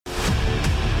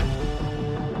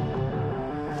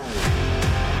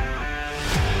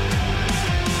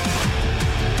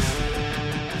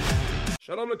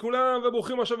שלום לכולם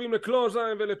וברוכים השבים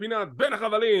לקלוזליין ולפינת בין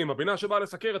החבלים, הפינה שבאה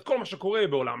לסקר את כל מה שקורה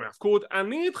בעולם ההיאבקות.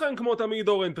 אני איתכם כמו תמיד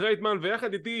אורן טרייטמן,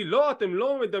 ויחד איתי, לא, אתם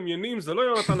לא מדמיינים, זה לא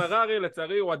יונתן הררי,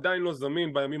 לצערי הוא עדיין לא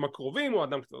זמין בימים הקרובים, הוא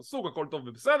אדם קצת עסוק, הכל טוב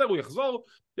ובסדר, הוא יחזור.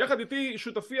 יחד איתי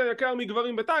שותפי היקר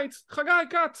מגברים בטייץ, חגי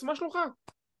כץ, מה שלומך?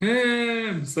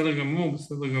 בסדר גמור,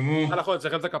 בסדר גמור. נכון,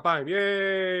 אצלכם זה כפיים,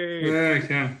 ייי!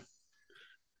 כן.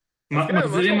 אז כן, מה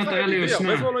מחזירים שלומך מטרה ידידי? הרבה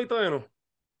ליושנה. זמן לא התראינו.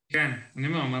 כן, אני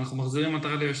אומר, אנחנו מחזירים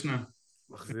מטרה ליושנה.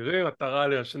 מחזירים עטרה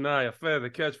ליושנה, יפה, זה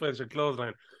קאץ' פרייז של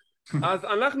קלוזליין. אז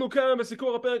אנחנו כאן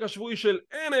בסיקור הפרק השבועי של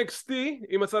NXT.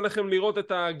 אם יצא לכם לראות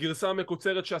את הגרסה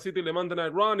המקוצרת שעשיתי ל-Monday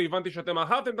Night Raw, הבנתי שאתם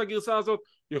אהבתם את הגרסה הזאת,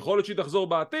 יכול להיות שהיא תחזור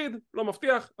בעתיד, לא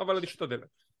מבטיח, אבל אני אשתדל.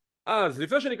 אז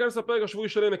לפני שניכנס לפרק השבועי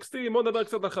של NXT, בואו נדבר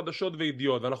קצת על חדשות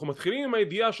וידיעות, ואנחנו מתחילים עם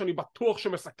הידיעה שאני בטוח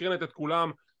שמסקרנת את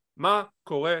כולם. מה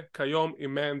קורה כיום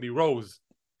עם מנדי רוז?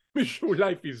 מישהו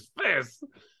אולי פספס.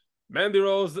 מנדי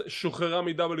רוז שוחררה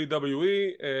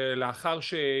מ-WWE לאחר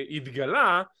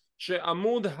שהתגלה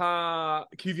שעמוד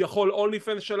הכביכול אונלי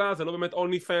פנס שלה, זה לא באמת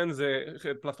אונלי פנס, זה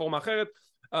פלטפורמה אחרת,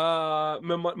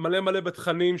 מלא מלא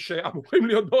בתכנים שאמורים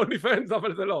להיות באונלי פנס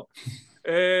אבל זה לא.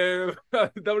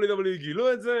 WWE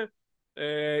גילו את זה,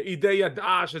 היא די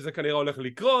ידעה שזה כנראה הולך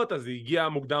לקרות, אז היא הגיעה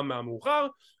מוקדם מהמאוחר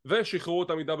ושחררו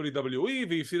אותה מ-WWE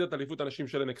והיא הפסידה את אליפות הנשים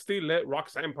של NXT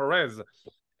לרוקסן פרז.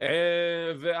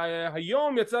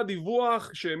 והיום יצא דיווח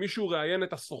שמישהו ראיין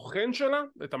את הסוכן שלה,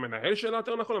 את המנהל שלה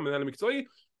יותר נכון, המנהל המקצועי,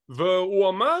 והוא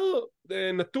אמר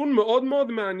נתון מאוד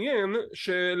מאוד מעניין,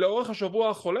 שלאורך השבוע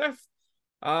החולף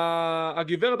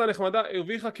הגברת הנחמדה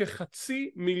הרוויחה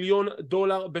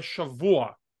 $500,000 בשבוע.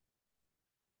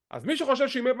 אז מי שחושב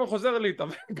שהיא מי פעם חוזרת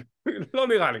להתאבק לא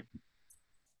נראה לי.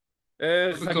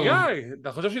 חגי,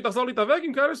 אתה חושב שהיא תחזור להתאבק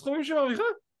עם כאלה סכומים שהיא מרוויחה?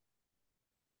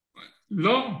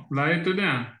 לא, אולי אתה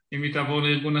יודע, אם היא תעבור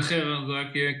לארגון אחר, אז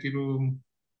רק יהיה כאילו,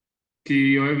 כי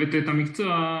היא אוהבת את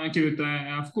המקצוע, כאילו את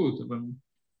ההאבקות, אבל...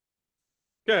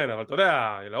 כן, אבל אתה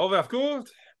יודע, לאהוב ההאבקות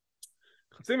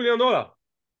 $500,000.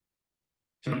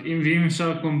 עכשיו, אם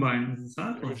אפשר קומביין, אז זה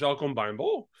אם הכל. אפשר קומביין,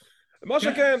 ברור. מה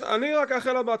כן. שכן, אני רק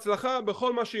אאחל לה בהצלחה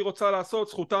בכל מה שהיא רוצה לעשות,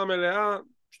 זכותה המלאה,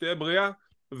 שתהיה בריאה,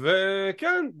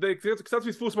 וכן, קצת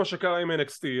פספוס מה שקרה עם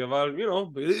NXT, אבל you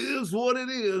know, it is what it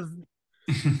is.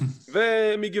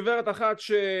 ומגברת אחת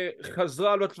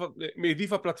שחזרה,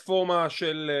 מעדיפה פלטפורמה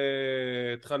של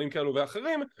תכנים כאלו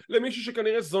ואחרים, למישהו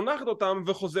שכנראה זונחת אותם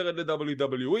וחוזרת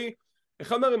ל-WWE.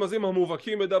 אחד מהרמזים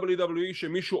המובהקים ב-WWE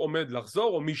שמישהו עומד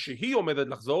לחזור או מישהי עומדת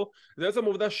לחזור, זה בעצם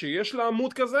עובדה שיש לה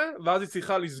עמוד כזה ואז היא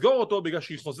צריכה לסגור אותו בגלל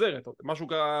שהיא חוזרת. משהו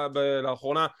קרה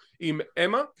לאחרונה עם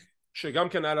אמה, שגם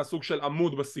כן היה לה סוג של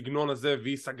עמוד בסגנון הזה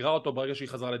והיא סגרה אותו ברגע שהיא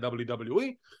חזרה ל-WWE.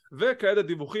 וכעת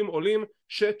הדיווחים עולים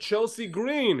שצ'לסי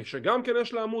גרין, שגם כן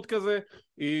יש לה עמוד כזה,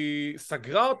 היא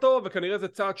סגרה אותו וכנראה זה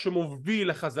צעד שמוביל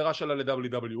לחזרה שלה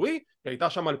ל-WWE. היא הייתה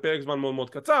שם על פרק זמן מאוד מאוד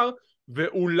קצר,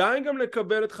 ואולי גם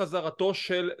לקבל את חזרתו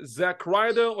של זאק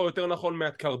ריידר, או יותר נכון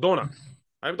מאט קרדונה.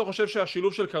 האם אתה חושב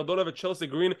שהשילוב של קרדונה וצ'לסי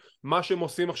גרין, מה שהם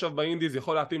עושים עכשיו באינדיז,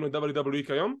 יכול להתאים ל-WWE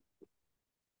כיום?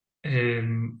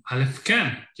 א', כן,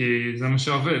 כי זה מה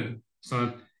שעובד. זאת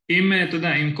אומרת, אם, אתה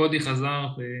יודע, אם קודי חזר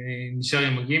ונשאר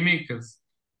עם הגימיק, אז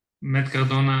מת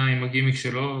קרדונה עם הגימיק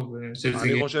שלו,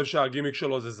 אני חושב שהגימיק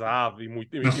שלו זה זהב,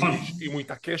 נכון, אם הוא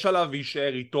יתעקש עליו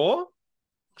ויישאר איתו,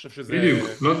 אני חושב שזה... בדיוק,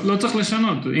 לא צריך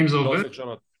לשנות, אם זה לא עובד. צריך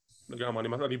לשנות,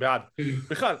 לגמרי, אני בעד. בדיוק.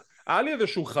 בכלל, היה לי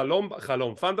איזשהו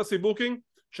חלום, פנטסי בוקינג,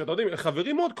 שאתה יודעים,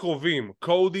 חברים מאוד קרובים,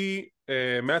 קודי,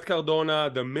 מאט קרדונה,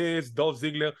 דה מיז, דולף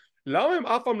זיגלר, למה הם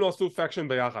אף פעם לא עשו פאקשן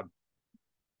ביחד?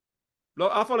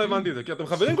 לא, אף פעם לא הבנתי את זה, כי אתם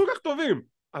חברים כל כך טובים,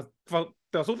 אז כבר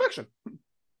תעשו פאקשן.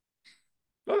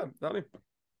 לא יודע, זה אני.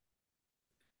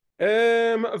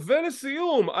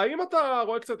 ולסיום, האם אתה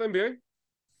רואה קצת NBA?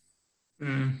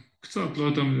 קצת, לא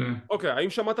יותר מזה. אוקיי, האם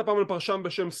שמעת פעם על פרשן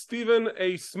בשם סטיבן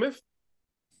איי סמית?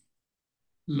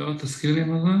 לא, תזכיר לי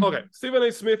מה זה? אוקיי, סטיבן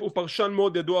איי סמית הוא פרשן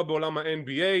מאוד ידוע בעולם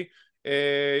ה-NBA,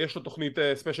 יש לו תוכנית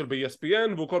ספיישל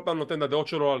ב-ESPN, והוא כל פעם נותן את הדעות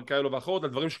שלו על כאלו ואחרות, על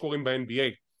דברים שקורים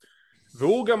ב-NBA.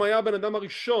 והוא גם היה הבן אדם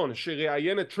הראשון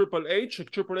שראיין את טריפל אייץ',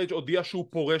 שטריפל אייץ' הודיע שהוא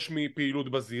פורש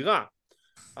מפעילות בזירה.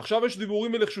 עכשיו יש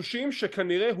דיבורים ולחשושים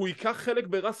שכנראה הוא ייקח חלק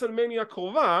ברסלמניה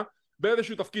הקרובה,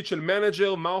 באיזשהו תפקיד של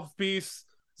מנג'ר, מאות'פיס.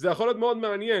 זה יכול להיות מאוד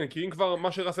מעניין, כי אם כבר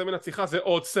מה שרסלמניה צריכה זה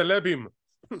עוד סלבים.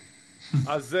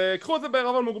 אז קחו את זה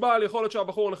בערבון מוגבל, יכול להיות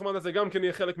שהבחור הנחמד הזה גם כן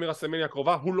יהיה חלק מרסלמניה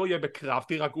הקרובה, הוא לא יהיה בקרב,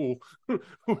 תירגעו,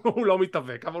 הוא לא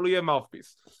מתאבק, אבל הוא יהיה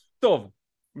מאות'פיס. טוב,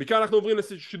 מכאן אנחנו עוברים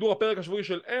לשידור הפרק השבועי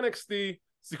של NXT,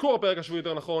 סיקור הפרק השבועי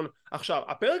יותר נכון. עכשיו,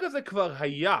 הפרק הזה כבר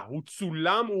היה, הוא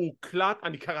צולם, הוא הוקלט,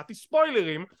 אני קראתי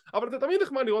ספוילרים, אבל זה תמיד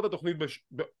נחמד לראות את התוכנית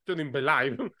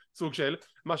בלייב, סוג של,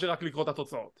 מה שרק לקרוא את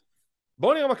התוצאות.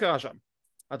 בואו נראה מה קרה שם.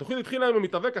 התוכנית התחילה עם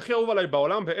המתאבק הכי אהוב עליי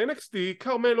בעולם ב-NXT,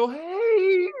 קרמלו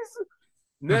הייז,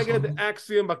 נגד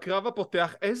אקסיום בקרב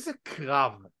הפותח. איזה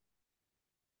קרב.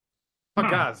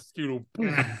 פגז, כאילו, פוף.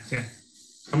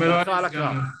 ברכה על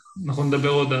הקרב. אנחנו נדבר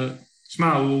עוד,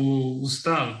 תשמע, הוא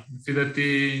סטאר, לפי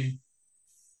דעתי,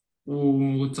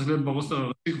 הוא צריך להיות ברוסטר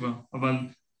הראשי כבר, אבל,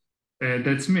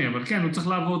 that's me, אבל כן, הוא צריך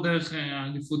לעבור דרך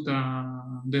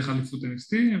אליפות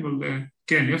NXT, אבל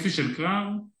כן, יופי של קרב,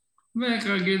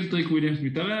 וכרגיל טריק וויליאמס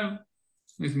מתערב,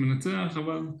 מנצח,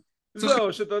 אבל...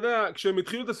 זהו, שאתה יודע, כשהם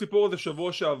התחילו את הסיפור הזה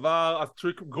שבוע שעבר, אז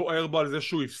טריק גוער בו על זה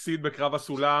שהוא הפסיד בקרב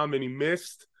הסולם,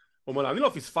 ונימסט, הוא אומר לה, אני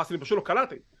לא פספסתי, אני פשוט לא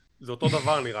קלטתי. זה אותו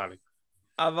דבר נראה לי.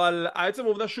 אבל העצם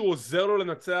העובדה שהוא עוזר לו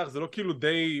לנצח, זה לא כאילו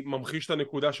די ממחיש את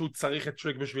הנקודה שהוא צריך את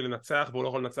טריק בשביל לנצח, והוא לא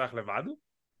יכול לנצח לבד?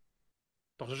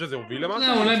 אתה חושב שזה הוביל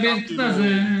למשהו? לא, אולי באמצע זה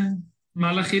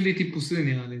מהלך ידי טיפוסי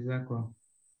נראה לי, זה הכל.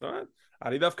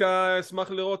 אני דווקא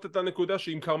אשמח לראות את הנקודה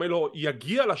שאם קרמלו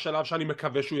יגיע לשלב שאני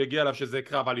מקווה שהוא יגיע אליו, שזה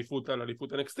קרב אליפות על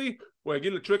אליפות NXT, הוא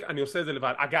יגיד לטריק, אני עושה את זה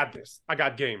לבד, I got this, I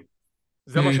got game.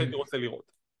 זה מה שהייתי רוצה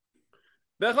לראות.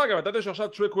 דרך אגב, אתה יודע שעכשיו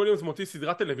טריק וויליאמס מוציא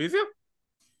סדרת טלוויזיה?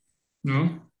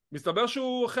 מסתבר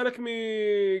שהוא חלק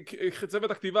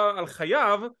מצוות הכתיבה על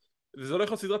חייו, וזה הולך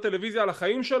להיות סדרת טלוויזיה על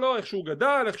החיים שלו, איך שהוא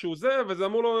גדל, איך שהוא זה, וזה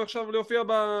אמור לו עכשיו להופיע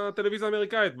בטלוויזיה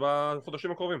האמריקאית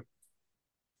בחודשים הקרובים.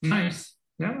 נייס.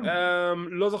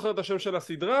 לא זוכר את השם של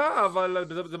הסדרה, אבל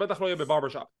זה בטח לא יהיה בברבר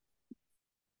שופ.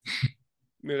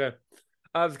 נראה.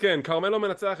 אז כן, קרמלו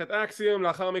מנצח את אקסיום,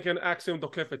 לאחר מכן אקסיום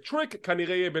תוקף את טריק,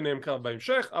 כנראה יהיה ביניהם קרב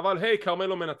בהמשך, אבל היי,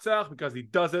 קרמלו מנצח because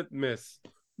he doesn't miss.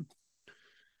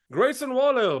 גרייסון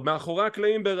וולר מאחורי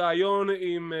הקלעים בראיון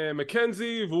עם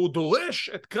מקנזי, והוא דורש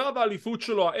את קרב האליפות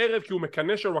שלו הערב, כי הוא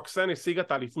מקנה שרוקסן השיגה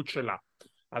את האליפות שלה.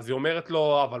 אז היא אומרת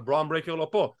לו, אבל בראון ברייקר לא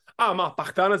פה. מה,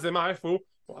 הפחתן הזה, מה, איפה הוא?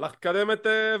 הוא הלך לקדם את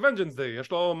ונג'נס דיי,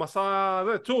 יש לו מסע,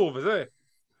 זה, טור וזה.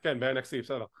 כן, ב-NXT,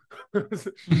 בסדר.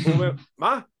 הוא אומר,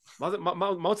 מה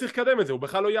הוא צריך לקדם את זה? הוא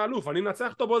בכלל לא יהיה אלוף, אני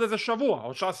נצח אותו בעוד איזה שבוע,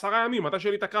 או 10 ימים, מתי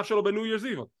שיהיה לי את הקרב שלו בניו ירס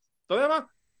איב. אתה יודע מה?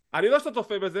 אני לא שאתה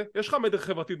צופה בזה, יש לך מדרך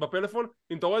חברתית בפלאפון,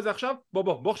 אם אתה רואה את זה עכשיו,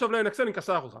 בוא עכשיו ל-NXT, אני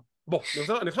אכסח אותך.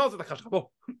 אני עכשיו רוצה את הקרב שלך, בוא.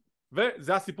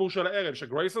 וזה הסיפור של הערב,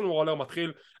 שגרייסון וולר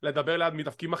מתחיל לדבר ליד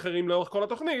מתאבקים אחרים לאורך כל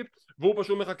התוכנית, והוא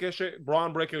פשוט מחכה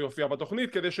שבראון ברייקר יופיע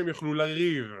בתוכנית כדי שהם יוכלו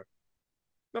לריב.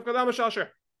 דווקא זה היה משעשע.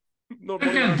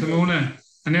 כן, זה מעולה.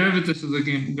 אני אוהב את זה שזה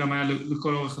גם היה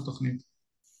לכל אורך התוכנית.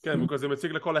 כן, הוא כזה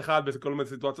מציג לכל אחד בכל מיני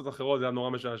סיטואציות אחרות, זה היה נורא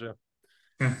משעשע.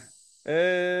 כן.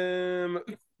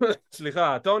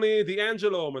 סליחה, טוני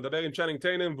דיאנג'לו מדבר עם צ'אנינג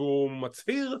טיינם, והוא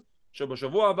מצהיר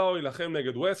שבשבוע הבא הוא ילחם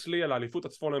נגד וסלי על האליפות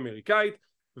הצפון האמריקאית,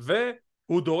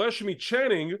 והוא דורש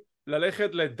מצ'אנינג ללכת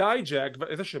לדייג'ק,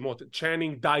 איזה שמות,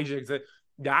 צ'אנינג, דייג'ק,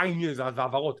 זה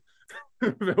העברות.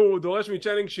 והוא דורש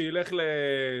מצ'אנינג שילך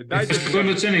לדייג'ק. אני קורא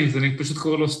לו צ'אנינג, אני פשוט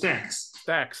קורא לו סטאקס.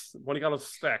 סטאקס, בוא נקרא לו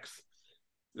סטאקס.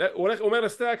 הוא אומר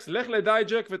לסטאקס, לך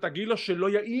לדייג'ק ותגיד לו שלא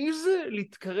יעיז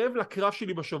להתקרב לקרב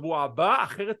שלי בשבוע הבא,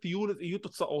 אחרת יהיו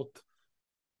תוצאות.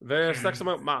 וסטאקס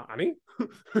אומר, מה, אני?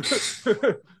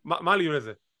 מה לי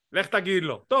לזה? לך תגיד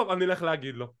לו. טוב, אני אלך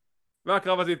להגיד לו.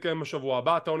 והקרב הזה יתקיים בשבוע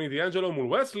הבא, טוני דיאנג'לו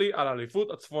מול וסלי על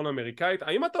האליפות הצפון אמריקאית.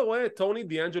 האם אתה רואה את טוני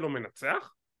דיאנג'לו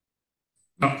מנצח?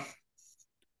 לא.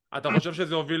 אתה חושב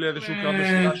שזה הוביל לאיזשהו קרב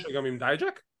משולש גם עם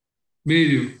דייג'ק?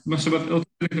 בדיוק, מה שבאת עוד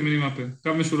מינימאפל,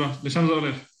 קרב משולש, לשם זה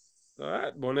הולך.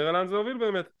 בואו נראה לאן זה הוביל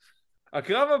באמת.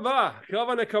 הקרב הבא, קרב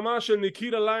הנקמה של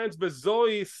ניקיטה ליינס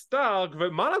בזוי סטארק,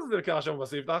 ומה לזה קרה שם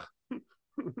בספתח?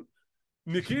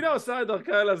 ניקיטה עושה את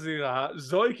דרכה אל הזירה,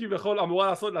 זוי כביכול אמורה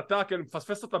לעשות לטאקל,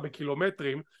 מפספסת אותה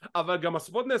בקילומטרים, אבל גם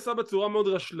הספוט נעשה בצורה מאוד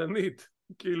רשלנית,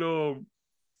 כאילו...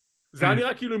 זה היה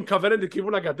נראה כאילו היא מכוונת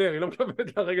לכיוון הגדר, היא לא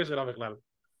מכוונת לרגע שלה בכלל.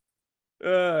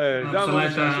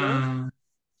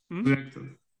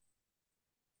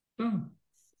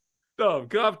 טוב,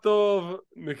 קרב טוב,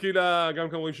 ניקיטה גם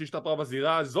כמובן שהשתפרה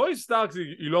בזירה, זוי סטארק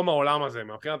היא לא מהעולם הזה,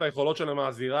 מבחינת היכולות שלה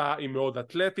מהזירה היא מאוד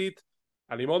אתלטית,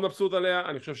 אני מאוד מבסוט עליה,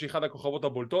 אני חושב שהיא אחת הכוכבות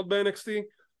הבולטות ב-NXT,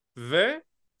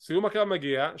 וסיום הקרב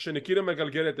מגיע שניקיטה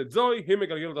מגלגלת את זוי, היא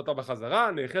מגלגלת אותה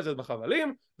בחזרה, נאחזת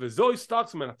בחבלים, וזוי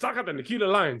סטארקס מנצחת את ניקיטה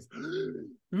ליינס.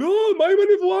 לא, מה עם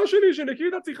הנבואה שלי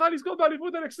שניקיטה צריכה לזכות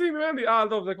באליפות NXT ממנדי?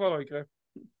 טוב, זה כבר לא יקרה.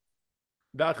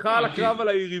 דעתך על הקרב על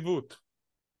היריבות.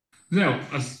 זהו,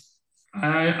 אז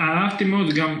אהבתי מאוד,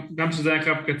 גם שזה היה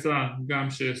קרב קצר, גם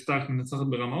שסטארק מנצחת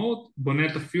ברמאות, בונה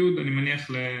את הפיוד, אני מניח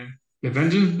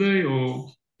ל-Vengeance Day, או...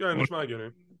 כן, נשמע הגיוני.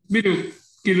 בדיוק,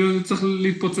 כאילו צריך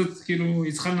להתפוצץ, כאילו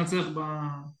היא צריכה לנצח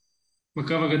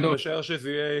בקרב הגדול. אתה משער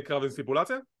שזה יהיה קרב עם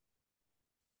סיפולציה?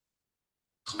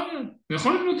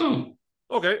 יכול להיות טוב.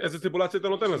 אוקיי, איזה סיפולציה אתה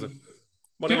נותן לזה?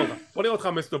 בוא נראה אותך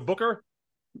מיסטר בוקר.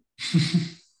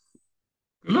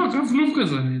 לא, קרב כלוב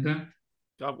כזה, אני יודע.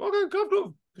 אוקיי, קרב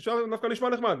כלוב. עכשיו דווקא נשמע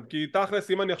נחמד, כי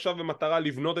תכלס אם אני עכשיו במטרה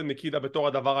לבנות את ניקידה בתור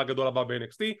הדבר הגדול הבא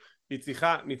ב-NXT, היא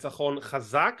צריכה ניצחון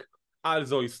חזק על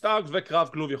זוי סטארקס, וקרב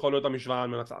כלוב יכול להיות המשוואה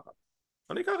המנצחת.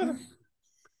 אני אקח את זה.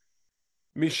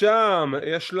 משם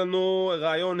יש לנו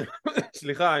רעיון,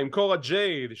 סליחה, עם קורה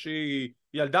ג'ייד, שהיא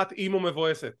ילדת אימו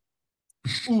מבואסת.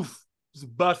 אוף, זה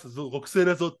בס, זו רוקסן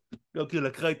הזאת,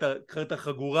 לקחה את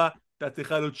החגורה, אתה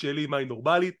צריכה להיות שלי, מה היא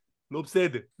נורמלית? לא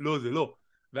בסדר, לא זה לא.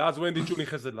 ואז ונדי צ'ו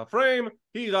נכנסת לפריים,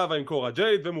 היא רבה עם קורה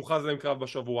ג'ייד ומוכרז להם קרב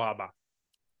בשבוע הבא.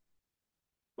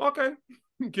 אוקיי,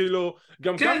 כאילו,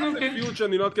 גם ככה זה פיוט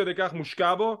שאני לא עד כדי כך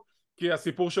מושקע בו, כי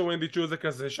הסיפור של ונדי צ'ו זה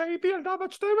כזה, שהייתי ילדה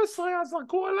בת 12, אז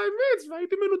זרקו עליי מיץ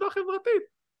והייתי מנודה חברתית.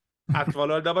 את כבר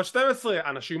לא ילדה בת 12,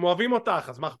 אנשים אוהבים אותך,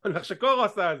 אז מה לך שקורה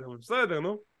עשה את זה? בסדר,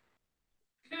 נו.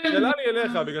 שאלה לי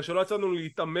אליך, בגלל שלא יצאנו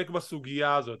להתעמק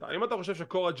בסוגיה הזאת, האם אתה חושב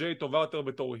שקורה ג'יי טובה יותר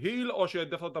בתור היל, או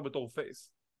שהעדפת אותה בתור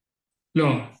פייס? לא,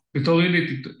 בתור היל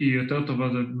היא יותר טובה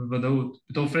בוודאות.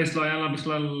 בתור פייס לא היה לה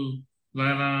בכלל, לא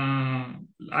היה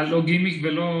לה, לא גימיק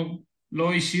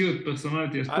ולא אישיות,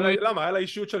 פרסונליטי. למה? היה לה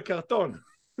אישיות של קרטון.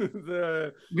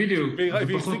 בדיוק, והיא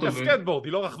החזיקה סקטבורד,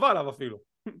 היא לא רכבה עליו אפילו.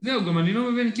 זהו, גם אני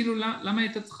לא מבין כאילו למה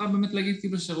הייתה צריכה באמת להגיד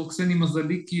כאילו שרוקסן היא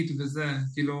מזליקית וזה,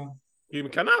 כאילו... כי היא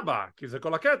מקנה בה, כי זה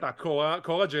כל הקטע,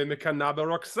 קורה ג'יי מקנה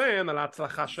ברוקסן על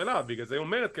ההצלחה שלה, בגלל זה היא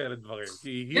אומרת כאלה דברים, כי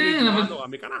היא נורא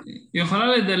מקנה. היא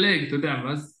יכולה לדלג, אתה יודע,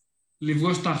 ואז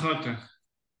לפגוש אותה אחר כך.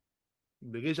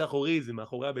 בגיש אחורי, זה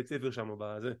מאחורי הבית ספר שם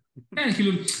בזה. כן,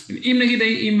 כאילו, אם נגיד,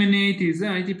 אם אני הייתי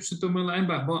זה, הייתי פשוט אומר לה, אין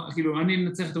בה, כאילו, אני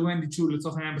אנצח את ונדי צ'ו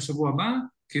לצורך העניין בשבוע הבא,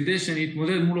 כדי שאני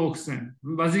אתמודד מול רוקסן.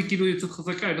 ואז היא כאילו יוצאת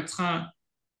חזקה, היא לא צריכה...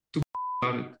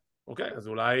 אוקיי, אז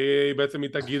אולי בעצם היא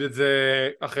תגיד את זה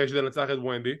אחרי שהיא תנצח את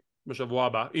ונדי בשבוע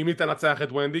הבא, אם היא תנצח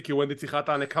את ונדי, כי ונדי צריכה את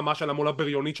הנקמה שלה מול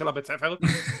הבריונית של הבית ספר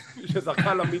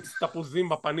שזרקה לה מיץ תפוזים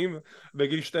בפנים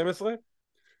בגיל 12.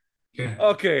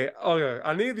 אוקיי,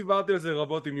 אני דיברתי על זה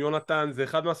רבות עם יונתן, זה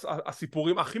אחד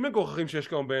מהסיפורים הכי מגוחכים שיש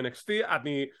כיום ב-NXT.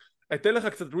 אני אתן לך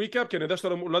קצת ריקאפ, כי אני יודע שאתה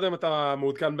לא יודע אם אתה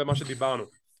מעודכן במה שדיברנו.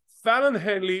 פאלן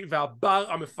הנלי והבר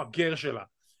המפגר שלה,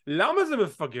 למה זה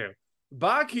מפגר?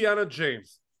 באה קיאנה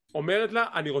ג'יימס, אומרת לה,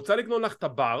 אני רוצה לקנות לך את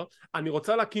הבר, אני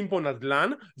רוצה להקים פה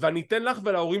נדל"ן, ואני אתן לך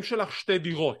ולהורים שלך 2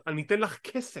 דירות, אני אתן לך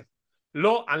כסף.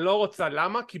 לא, אני לא רוצה,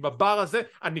 למה? כי בבר הזה,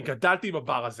 אני גדלתי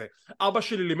בבר הזה. אבא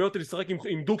שלי לימד אותי לשחק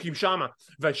עם דוקים שמה,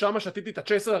 ושמה שתיתי את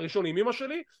הצ'ייסר הראשון עם אמא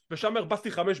שלי, ושם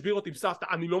הרבסתי 5 בירות עם סבתא,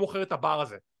 אני לא מוכר את הבר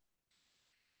הזה.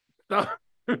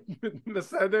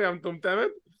 בסדר, יא מטומטמת?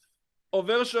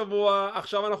 עובר שבוע,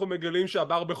 עכשיו אנחנו מגלים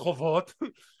שהבר בחובות,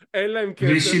 אין להם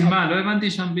כסף. בשביל מה? לא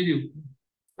הבנתי שם בדיוק.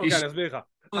 אוקיי, אני אסביר לך.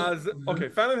 אז אוקיי,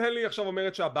 פאלן הנלי עכשיו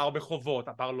אומרת שהבר בחובות,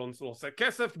 הבר לא עושה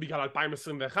כסף בגלל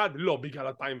 2021, לא בגלל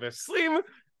 2020,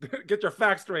 get your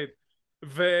facts straight.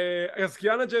 ואז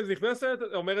קיאנה ג'יימס נכנסת,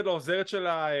 אומרת לעוזרת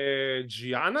שלה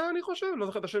ג'יאנה, אני חושב, לא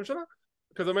זוכר את השם שלה,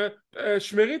 כזה אומרת,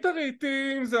 שמרי את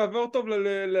הרהיטים, זה עבור טוב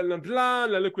לנדל"ן,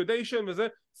 לליקווידיישן וזה.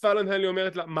 פאלן הנלי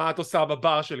אומרת לה, מה את עושה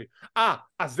בבר שלי?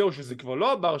 אז זהו, שזה כבר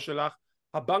לא הבר שלך,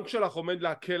 הבנק שלך עומד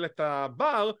להקל את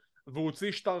הבר, והוא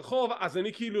הוציא שטר חוב, אז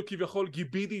אני כאילו כביכול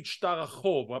גיביתי את שטר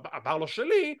החוב, הבר לא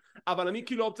שלי, אבל אני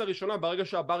כאילו אופציה ראשונה, ברגע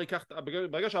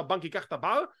שהבנק ייקח את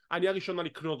הבר, אני הראשונה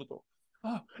לקנות אותו.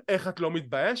 איך את לא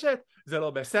מתביישת? זה לא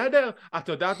בסדר? את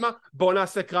יודעת מה? בוא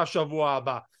נעשה קרב שבוע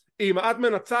הבא. אם את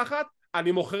מנצחת,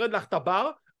 אני מוכרת לך את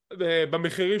הבר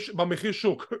במחיר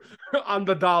שוק. on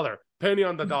the dollar, penny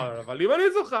on the dollar. אבל אם אני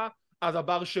זוכה, אז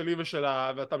הבר שלי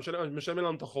ושלה, ואתה משלם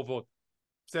לנו את החובות.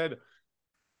 בסדר.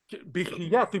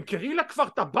 בחייה, תמכרי לה כבר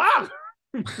את הבר.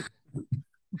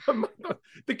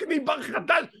 תקני בר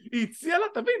חדש. היא הציעה לה,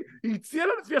 תבין, היא הציעה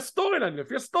לה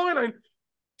לפי הסטורי ליין,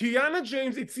 קיאנה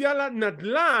ג'יימס הציעה לה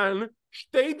נדל"ן,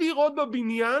 2 דירות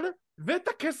בבניין ואת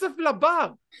הכסף לבר,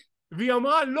 והיא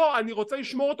אמרה לא, אני רוצה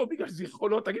לשמור אותו בגלל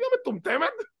זיכרונות. תגיד, היא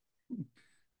מטומטמת?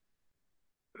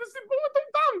 זה סיפור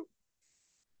מטומטם.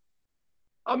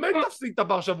 אמן תפסיד את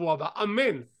הבר שבוע הבא,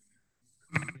 אמן.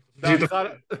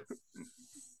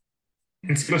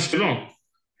 אין סיבה שלא.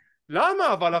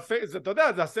 למה? אבל אתה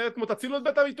יודע, זה הסרט כמו תצילו את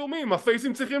בית היתומים,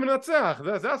 הפייסים צריכים לנצח,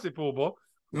 זה הסיפור בו.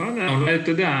 לא יודע, אולי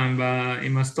אתה יודע,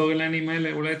 עם הסטורי ליינים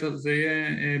האלה, אולי זה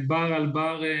יהיה בר על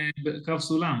בר קרב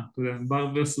סולם, אתה יודע, בר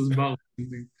versus בר.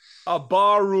 A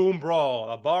bar room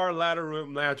brawl, a bar ladder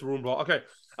room match room brawl. אוקיי,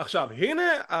 עכשיו,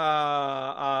 הנה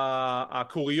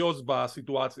הקוריוז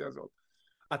בסיטואציה הזאת.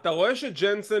 אתה רואה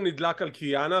שג'נסן נדלק על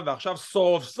קיאנה, ועכשיו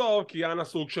סוף סוף קיאנה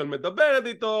סוג של מדברת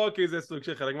איתו, כי זה סוג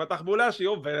של חלק מהתחבולה שהיא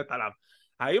עובדת עליו.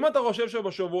 האם אתה חושב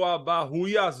שבשבוע הבא הוא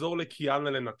יעזור לקיאנה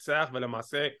לנצח,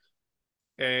 ולמעשה,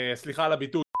 סליחה על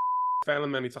הביטוי, פאלן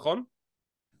מהניצחון?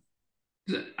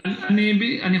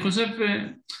 אני חושב,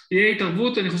 יהיה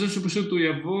התערבות, אני חושב שפשוט הוא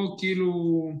יבוא כאילו...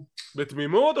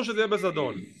 בתמימות או שזה יהיה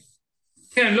בזדון?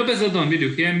 כן, לא בזדון,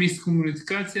 בדיוק, יהיה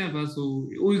מיסקומוניקציה, ואז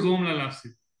הוא יגרום לה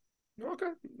להפסיד. אוקיי,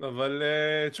 אבל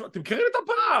תשמע, תמכרי לי את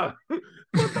הפער!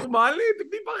 מה את נורמלי?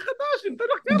 תקני פער חדש, ניתן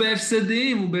לך הוא כסף!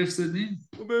 בהפסדים, הוא בהפסדים.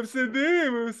 הוא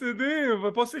בהפסדים, בהפסדים,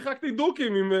 ופה שיחקתי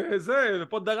דוקים עם זה,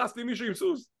 ופה דרסתי מישהו עם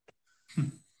סוס.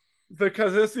 זה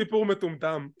כזה סיפור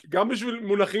מטומטם. גם בשביל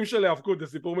מונחים של היאבקות זה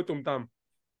סיפור מטומטם.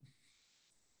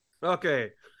 אוקיי.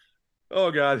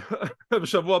 גאד.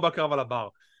 בשבוע הבא קרב על הבר.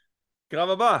 קרב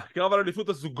הבא, קרב על אליפות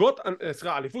הזוגות,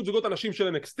 סליחה, אליפות זוגות אנשים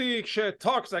של NXT,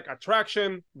 כשטוקסיק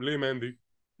אטרקשן, בלי מנדי.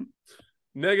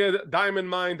 נגד דיימנד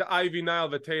מיינד, אייבי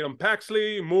נייל וטייטום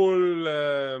פקסלי, מול,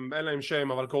 אין להם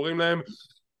שם, אבל קוראים להם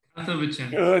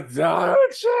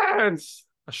צ'אנס.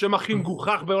 השם הכי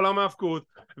מגוחך בעולם ההאבקות,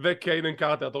 וקיידן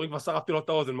קרטר, אתה רואים כבר שרפתי לו את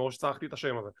האוזן, מראש שצרחתי את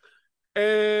השם הזה.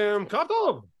 קרב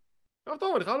טוב, קרב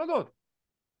טוב, אני חייב להודות.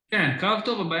 כן, קרב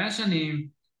טוב, הבעיה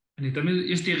אני תמיד,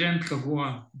 יש לי רנט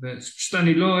קבוע, ופשוט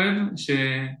אני לא אוהב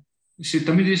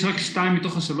שתמיד יש רק 2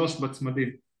 מתוך 3 בצמדים.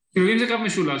 כאילו אם זה קרב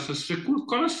משולש, אז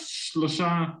שכל 3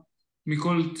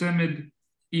 מכל צמד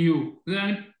יהיו.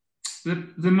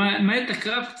 זה מעט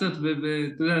הקרב קצת,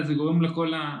 ואתה יודע, זה גורם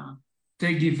לכל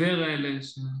הטג-עיוור האלה.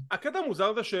 הקטע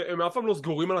המוזר זה שהם אף פעם לא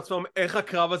סגורים על עצמם איך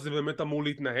הקרב הזה באמת אמור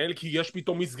להתנהל, כי יש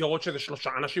פתאום מסגרות שזה 3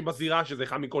 אנשים בזירה, שזה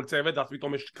אחד מכל צוות, ואז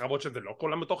פתאום יש קרבות שזה לא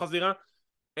כולם בתוך הזירה.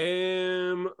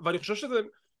 ואני חושב שזה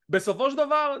בסופו של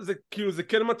דבר זה כאילו זה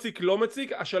כן מציק לא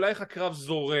מציק, השאלה איך הקרב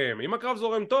זורם. אם הקרב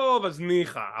זורם טוב אז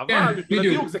ניחא, אבל בשביל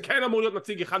הדיוק זה כן אמור להיות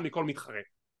נציג אחד מכל מתחרה.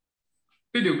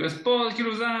 בדיוק, אז פה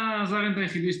כאילו זה הרנט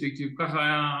היחידי שלי, כאילו ככה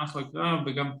היה אחלה קרב,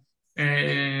 וגם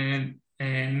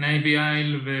נייבי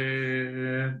אייל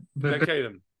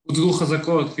וקיידן הוצגו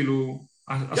חזקות, כאילו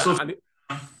הסוף.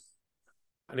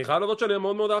 אני חייב לדעת שאני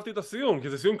מאוד מאוד אהבתי את הסיום, כי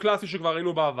זה סיום קלאסי שכבר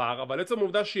ראינו בעבר, אבל עצם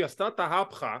העובדה שהיא עשתה את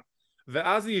ההפכה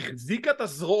ואז היא החזיקה את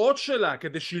הזרועות שלה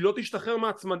כדי שהיא לא תשתחרר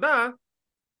מהצמדה,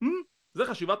 זה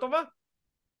חשיבה טובה.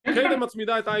 קיידן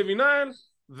מצמידה את אייבי נייל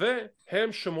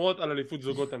והם שומרות על אליפות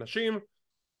זוגות הנשים.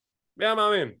 מי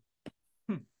המאמין?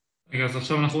 רגע, אז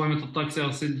עכשיו אנחנו רואים את הטרקציה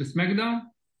הארצית בסמקדאון?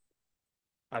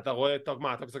 אתה רואה את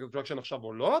מה, הטרקציה הארצית עכשיו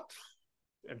עולות?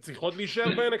 הן צריכות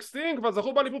להישאר ב-NXT, כבר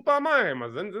זכו באליפות פעמיים,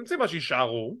 אז אין סיבה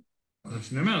שישארו. אז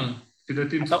שאני אומר,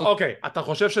 אוקיי, אתה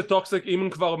חושב שטוקסיק אם הן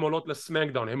כבר עולות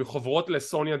לסמקדאון, הן חוברות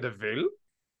לסוניה דוויל?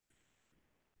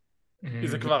 כי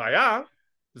זה כבר היה,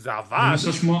 זה עבד.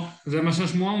 זה מה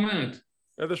שהשמועה אומרת.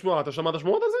 איזה שמועה? אתה שמעת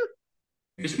שמועות על זה?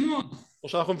 יש שמועות. או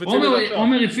שאנחנו מפיצים את זה עכשיו?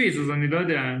 עומר הפיץ, אז אני לא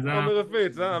יודע. עומר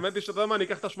הפיץ, האמת היא שאתה יודע מה, אני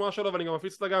אקח את השמועה שלו ואני גם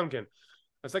מפיץ אותה גם כן.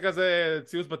 אני אעשה כזה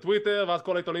ציוץ בטוויטר, ואז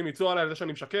כל העיתונים יצאו עליי על זה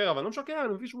שאני משקר, אבל אני לא משקר,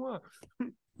 אני מביא שמועה.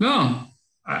 לא,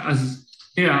 אז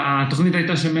התוכנית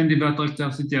הייתה שמנדי והטרקציה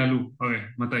הארצית יעלו, הרי,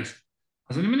 מתישהו.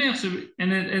 אז אני מניח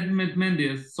שאין את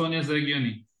מנדי, אז סוניה זה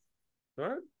הגיוני.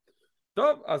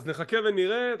 טוב, אז נחכה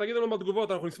ונראה, תגידו לנו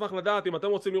בתגובות, אנחנו נשמח לדעת אם אתם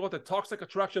רוצים לראות את טוקסיק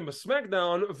אטרקשן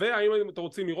בסמקדאון, והאם אתם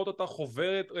רוצים לראות אותה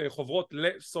חוברות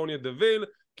לסוניה דוויל,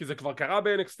 כי זה כבר קרה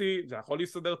ב-NXT, זה יכול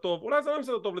להסתדר טוב, אולי זה לא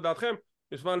מסתדר טוב לדעתכם,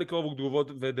 נשמע לקרוא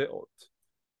תגובות ודעות.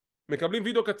 מקבלים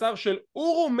וידאו קצר של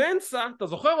אורו מנסה, אתה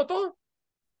זוכר אותו?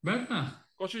 בטח.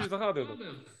 קושי שזכרתי אותו.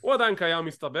 הוא עדיין קיים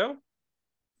מסתבר.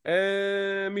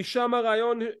 משם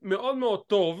הרעיון מאוד מאוד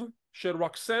טוב של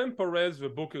רוקסן פרז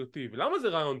ובוקר טי. ולמה זה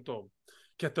רעיון טוב?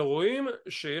 כי אתם רואים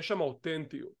שיש שם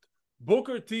אותנטיות.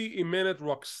 בוקר טי אימן את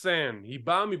רוקסן, היא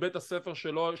באה מבית הספר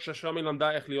שלו ששם היא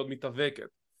למדה איך להיות מתאבקת,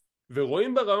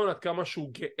 ורואים ברעיון עד כמה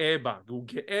שהוא גאה בה, והוא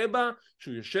גאה בה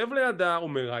שהוא יושב לידה, הוא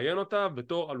מראיין אותה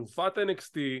בתור אלופת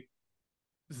NXT.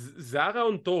 זה היה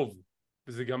רעיון טוב,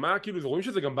 וזה גם היה כאילו, רואים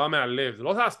שזה גם בא מהלב, זה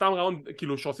לא היה סתם רעיון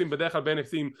כאילו שעושים בדרך כלל ב-NXT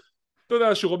עם, אתה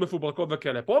יודע, שורות מפוברקות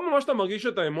וכאלה. פה ממש אתה מרגיש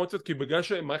את האמוציות, כי בגלל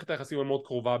שמערכת היחסים היא מאוד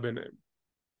קרובה ביניהם.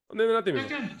 אני נהנתי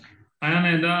מזה. היה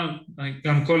נהדר,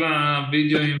 גם כל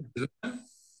הווידאוים,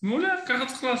 מעולה, ככה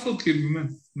צריך לעשות, כאילו, באמת.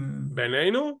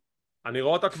 בינינו, אני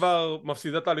רואה אותה כבר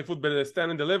מפסידה את האליפות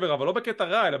ב-Stand and Deliver, אבל לא בקטע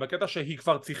רע, אלא בקטע שהיא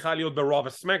כבר צריכה להיות ב-Raw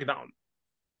ו-Smackdown.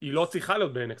 היא לא צריכה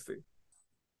להיות ב-NXT.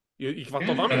 היא כבר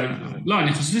טובה מדי. לא,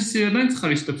 אני חושב שהיא עדיין צריכה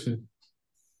להשתפשט.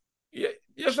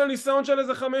 יש לה ניסיון של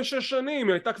איזה 5-6 שנים,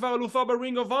 היא הייתה כבר אלופה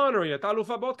ב-Ring of Honor, היא הייתה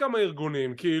אלופה בעוד כמה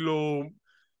ארגונים, כאילו...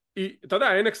 אתה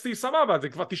יודע, NXT סבבה, זה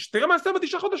כבר תראה מה עשתה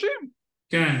ב9 חודשים.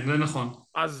 כן, זה נכון.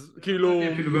 אז כאילו...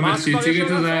 באמת, שהציג את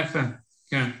זה יפה.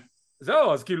 כן.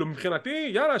 זהו, אז כאילו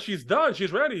מבחינתי, יאללה, she's done,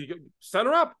 she's ready, stand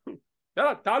her up,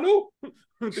 יאללה, תעלו,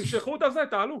 תמשכו את הזה,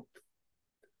 תעלו.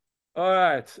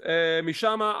 אורייט,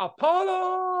 משם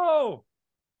אפולו!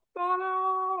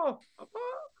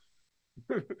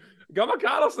 גם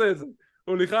הקהל עושה את זה.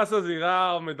 הוא נכנס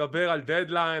לזירה, הוא מדבר על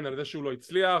דדליין, על זה שהוא לא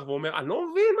הצליח, והוא אומר, אני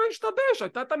לא מבין מה השתבש,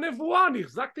 הייתה את הנבואה, אני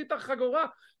החזקתי את החגורה,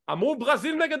 אמרו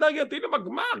ברזיל נגד ארגנטינה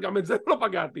בגמר, גם את זה לא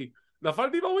פגעתי,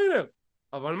 נפלתי בווינר,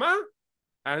 אבל מה?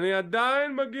 אני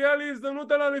עדיין מגיע לי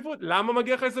הזדמנות על האליפות. למה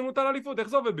מגיע לך הזדמנות על האליפות? איך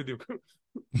זה עובד בדיוק?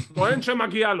 טוען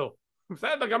שמגיע לו.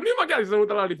 בסדר, גם לי מגיע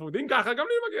הזדמנות על האליפות, אם ככה גם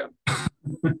לי מגיע.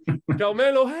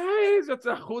 קרמלו הייז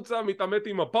יוצא החוצה, מתעמת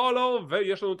עם אפולו,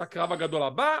 ויש לנו את הקרב הגדול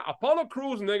הבא, אפולו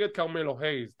קרוז נגד קרמלו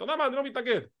הייז. אתה יודע מה, אני לא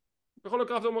מתנגד. בכל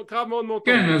הקרב זה קרב מאוד מאוד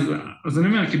טוב. כן, אז אני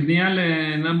אומר, כבנייה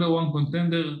לנאמבר 1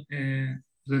 קונטנדר,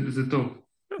 זה טוב.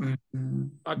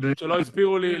 רק שלא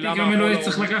הסבירו לי למה קרמלו הייז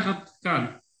צריך לקחת קל.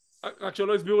 רק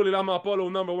שלא הסבירו לי למה אפולו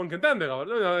הוא נאמבר 1 קונטנדר,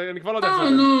 אבל אני כבר לא יודע.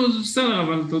 נו, זה בסדר,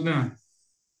 אבל אתה יודע.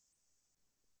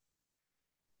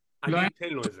 אני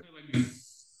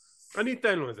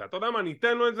אתן לו את זה. אתה יודע מה, אני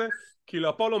אתן לו את זה, כי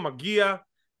לאפולו מגיע,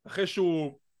 אחרי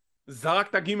שהוא זרק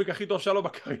את הגימיק הכי טוב שלו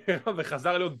בקריירה,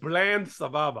 וחזר להיות בלנד,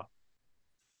 סבבה.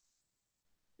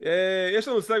 יש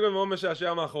לנו סגמנט מאוד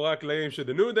משעשע מאחורי הקלעים,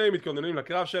 ש-The New Day מתכוננים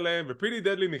לקרב שלהם, ו-Pretty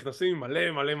Deadly נכנסים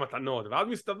מלא מלא מתנות, ואז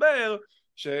מסתבר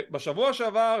שבשבוע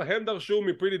שעבר הם דרשו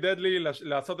מ-Pretty Deadly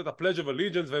לעשות את ה-Pledge of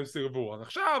Allegiance והם סירבו. אז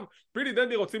עכשיו Pretty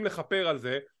Deadly רוצים לחפר על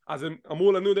זה, אז הם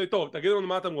אמרו ל-New Day, טוב, תגידו לנו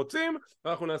מה אתם רוצים,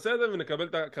 ואנחנו נעשה את זה ונקבל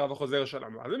את הקרב החוזר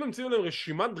שלנו. אז הם המציאו להם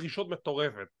רשימת דרישות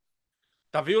מטורפת.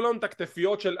 תביאו לנו את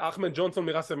הכתפיות של אחמד ג'ונסון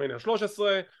מרסלמניה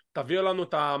 13, תביאו לנו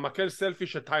את המקל סלפי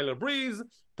של טיילר בריז,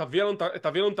 תביאו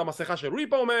לנו את המסכה של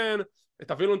ריפומן,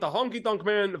 תביאו לנו את ההונקי טונק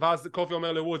מן, ואז קופי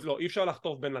אומר לוודס, לא, אי אפשר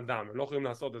לחטוף בן אדם, הם לא יכולים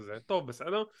לעשות את זה, טוב,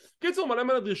 בסדר? קיצור, מלא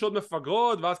מלא דרישות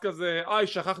מפגרות, ואז כזה,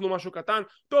 שכחנו משהו קטן,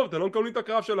 טוב, אתם לא מקבלים את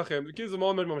הקרב שלכם, כי זה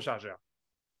מאוד מאוד משעשע.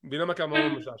 דינמיקה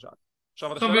מאוד משעשע.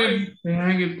 עכשיו,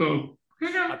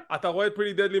 אתה רואה את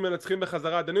פריטי דדלי מנצחים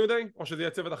בחזרה את ה-New Day, או שזה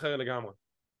יהיה צוות אחר לגמרי?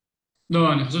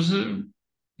 לא, אני חושב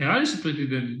נראה לי שפריטי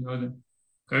דדלי, לא יודע.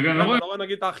 כרגע אני לא רואה. אתה לא רואה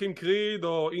נגיד את האחים קריד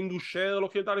או אינדו שר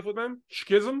לוקחים את האליפות מהם?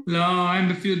 שקיזם? לא, הם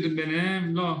בפיוד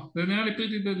ביניהם, לא. זה נראה לי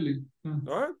פריטי דדלי.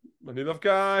 אני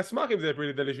דווקא אשמח אם זה יהיה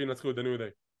פריטי דדלי שינצחו את ה-New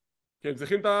Day. כי הם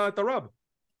צריכים את הרב.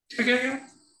 כן.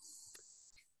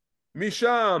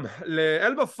 משם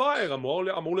לאלבה פייר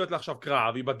אמור להיות לה עכשיו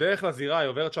קרב, היא בדרך לזירה, היא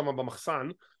עוברת שם במחסן,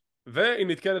 והיא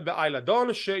נתקלת באיילה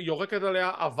דון שיורקת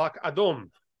עליה אבק אדום.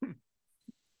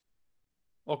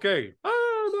 אוקיי,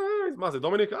 מה זה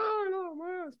דומיניק? לא,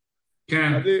 מה זה?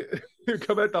 כן. היא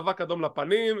מקבלת אבק אדום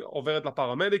לפנים, עוברת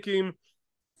לפרמדיקים,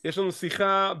 יש לנו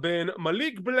שיחה בין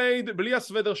מליק בלייד, בלי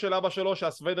הסוודר של אבא שלו,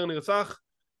 שהסוודר נרצח,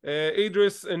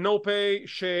 אידריס נופי,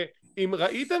 שאם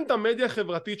ראיתם את המדיה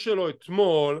החברתית שלו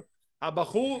אתמול,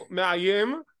 הבחור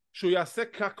מאיים שהוא יעשה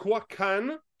קקווה כאן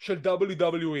של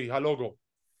WWE, הלוגו.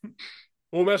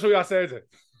 הוא אומר שהוא יעשה את זה.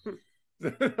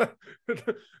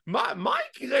 מה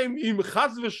יקרה אם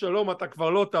חס ושלום אתה כבר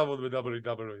לא תעבוד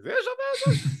ב-WWE? זה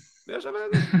יהיה שווה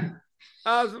את זה.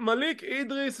 אז מליק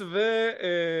אידריס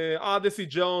ואדסי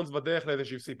ג'ונס בדרך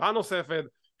לאיזושהי סיפה נוספת,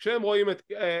 כשהם רואים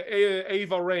את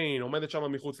אייבה ריין עומדת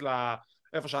שם מחוץ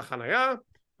לאיפה שהחנייה,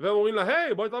 והם אומרים לה,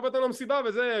 היי, בואי תראה אותנו למסיבה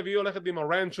וזה, והיא הולכת עם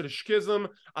הרנט של שקיזם,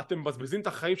 אתם מבזבזים את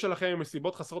החיים שלכם עם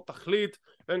מסיבות חסרות תכלית,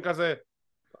 והם כזה,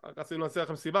 רצינו להציע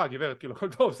לכם סיבה, גברת, כאילו, הכל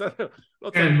טוב, בסדר?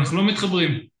 כן, אנחנו לא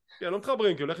מתחברים. כן, לא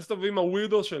מתחברים, כי הולך להסתובב עם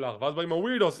הווירדוס שלך, ואז באים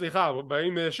הווירדוס, סליחה,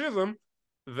 באים שיזם,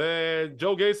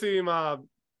 וג'ו גייסי עם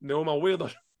הנאום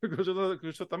הווירדוס,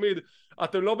 כמו שתמיד,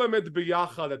 אתם לא באמת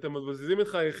ביחד, אתם מבזבזים את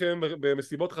חייכם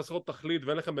במסיבות חסרות תכלית,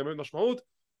 ואין לכם באמת משמעות,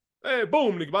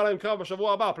 בום, נקבע להם קרב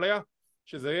בשבוע הבא, פליה,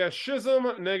 שזה יהיה שיזם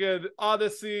נגד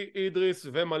אדסי, אידריס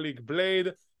ומליק בלייד,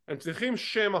 הם צריכים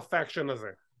שם הפאקשן הזה.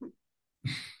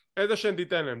 איזה שם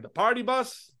תיתן להם? The Party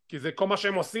Bus? כי זה כל מה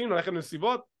שהם עושים, ללכת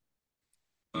למסיבות?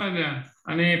 לא יודע,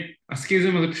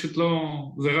 הסקיזם הזה פשוט לא,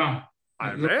 זה רע.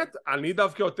 האמת? אני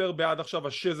דווקא יותר בעד עכשיו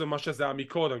השיזם מה שזה היה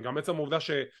מקודם, גם בעצם העובדה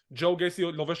שג'ו גייסי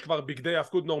לובש כבר בגדי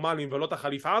האבקות נורמליים ולא את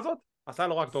החליפה הזאת, עשה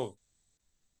לו רק טוב.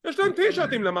 יש להם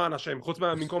טישרטים למען השם, חוץ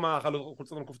במקום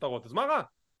החולצות המכופתרות, אז מה רע?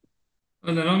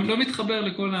 לא מתחבר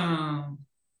לכל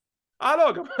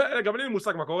לא, גם לי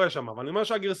מושג מה קורה שם, אבל אני אומר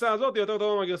שהגרסה הזאת היא יותר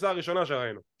טובה מהגרסה הראשונה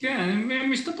שראינו. כן,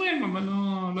 הם משתפרים, אבל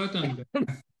לא יותר מדי.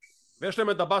 ויש להם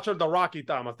את הבת של The Rock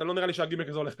איתם, אז אתם לא נראה לי שהגימיק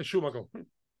הזה הולך לשום מקום.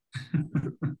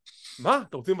 מה?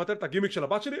 אתם רוצים לבטל את הגימיק של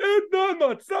הבת שלי?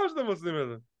 אין מצב שאתם עושים את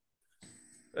זה.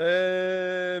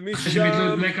 אחרי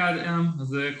שביטלו את בלק אדם,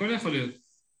 אז הכל יכול להיות.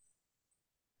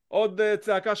 עוד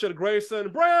צעקה של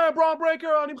גרייסון, ברון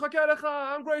ברייקר, אני מחכה לך,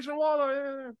 I'm גרייסון וואלה.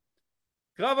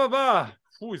 קרב הבא,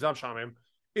 זה המשעמם.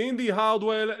 אינדי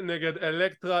הרדוול נגד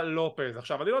אלקטרה לופז.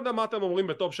 עכשיו, אני לא יודע מה אתם אומרים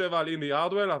בטופ 7 על אינדי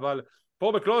הרדוול, אבל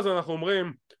פה בקלוזליין אנחנו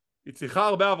אומרים, היא צריכה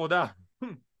הרבה עבודה.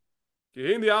 כי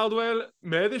אינדי הרדוול,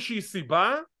 מאיזושהי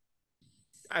סיבה,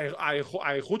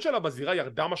 האיכות שלה בזירה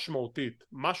ירדה משמעותית,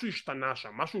 משהו השתנה שם,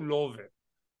 משהו לא עובד,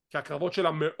 כי הקרבות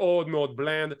שלה מאוד מאוד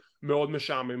בלנד, מאוד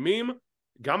משעממים,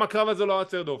 גם הקרב הזה לא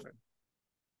יוצר דופן.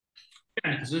 כן,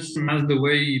 אני חושב שמאז The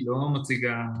Way היא לא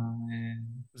מציגה...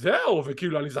 זהו,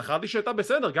 וכאילו אני זכרתי שהייתה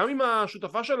בסדר, גם עם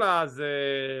השותפה שלה, זה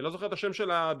לא זוכר את השם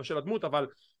של הדמות, אבל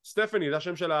סטפני, זה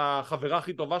השם של החברה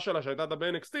הכי טובה שלה שהייתה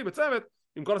ב-NXT בצוות,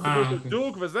 עם כל הסיפור של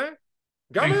דוק וזה,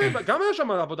 גם היה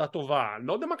שם עבודה טובה, אני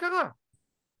לא יודע מה קרה,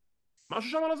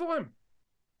 משהו שם לא זורם.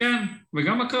 כן,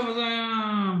 וגם הקרב הזה היה...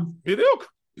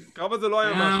 בדיוק, הקרב הזה לא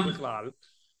היה משהו בכלל.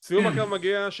 סיום הקרב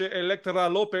מגיע שאלקטרה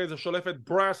לופז שולפת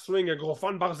ברס סווינג,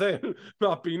 אגרופן ברזל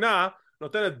מהפינה,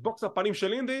 נותנת בוקס הפנים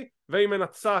של אינדי והיא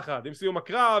מנצחת. עם סיום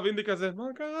הקרב אינדי כזה, מה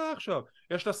קרה עכשיו?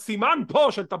 יש לה סימן פה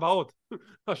של טבעות.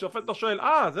 השופט לא שואל,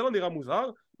 זה לא נראה מוזר?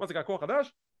 מה זה, כוח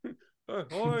חדש?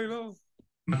 אוי לא.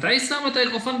 מתי שם את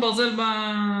האגרופן ברזל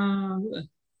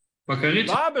בקרית?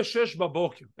 באה ב-6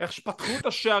 בבוקר, איך שפתחו את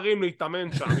השערים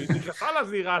להתאמן שם, היא נכנסה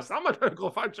לזירה, שמה את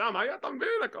האגרופן שם, היה אתה מבין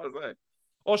הכל זה.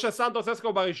 או שסנטוס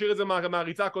אסקובר השאיר את זה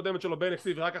מהריצה הקודמת שלו ב-NXT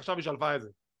ורק עכשיו היא שלפה את זה.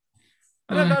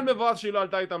 אני עדיין מבואס שהיא לא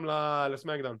עלתה איתם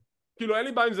לסמקדאון. כאילו אין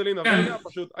לי בעיה עם זה לינה,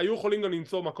 פשוט היו יכולים גם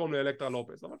למצוא מקום לאלקטרה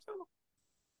לופס, אבל בסדר.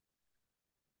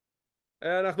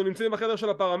 אנחנו נמצאים בחדר של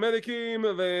הפרמדיקים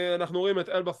ואנחנו רואים את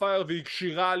אלבה פייר והיא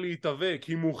קשירה להתאבק,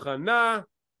 היא מוכנה,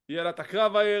 יהיה לה את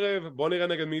הקרב הערב, בואו נראה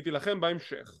נגד מי תילחם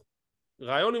בהמשך.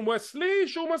 רעיון עם וסלי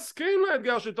שהוא מסכים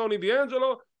לאתגר של טוני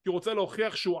דיאנג'לו, כי הוא רוצה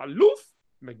להוכיח שהוא אלוף,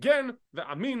 מגן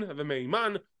ואמין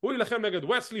ומאימן, הוא ילחם נגד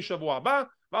וסלי שבוע הבא,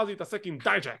 ואז יתעסק עם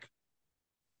דייג'ק.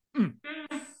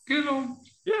 כאילו,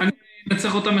 אני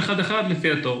אנצח אותם אחד אחד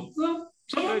לפי התור.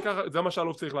 זה מה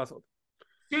שהאלוף צריך לעשות.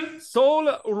 סול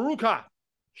רוקה,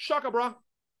 שקה ברה,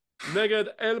 נגד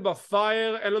אלבה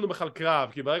פייר, אין לנו בכלל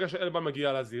קרב, כי ברגע שאלבה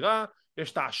מגיעה לזירה,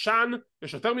 יש את העשן,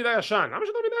 יש יותר מדי עשן, למה יש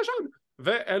יותר מדי עשן?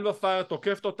 ואלבה פייר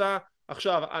תוקפת אותה.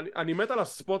 עכשיו, אני מת על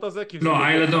הספוט הזה, לא,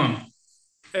 איילדון.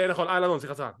 נכון, איילדון,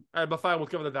 סליחה, אלבה פייר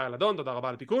מותקפת על איילדון, תודה רבה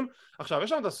על התיקון. עכשיו,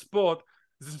 יש לנו את הספוט,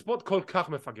 זה ספוט כל כך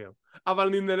מפגר, אבל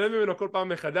אני נהנה ממנו כל פעם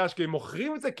מחדש, כי הם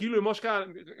מוכרים את זה כאילו עם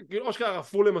אושכרה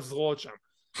רפו להם הזרועות שם.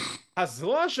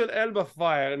 הזרוע של אלבה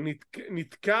פייר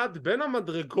נתקעת בין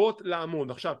המדרגות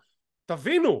לעמוד. עכשיו,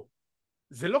 תבינו,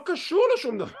 זה לא קשור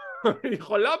לשום דבר, היא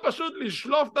יכולה פשוט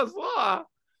לשלוף את הזרוע,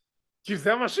 כי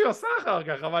זה מה שהיא עושה אחר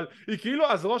כך, אבל היא כאילו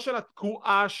הזרוע שלה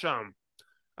תקועה שם.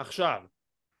 עכשיו,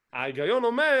 ההיגיון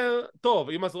אומר, טוב,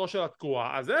 אם הזרוע שלה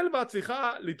תקועה, אז אלבה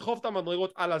צריכה לדחוף את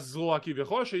המדרגות על הזרוע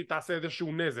כביכול שהיא תעשה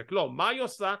איזשהו נזק. לא, מה היא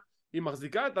עושה? היא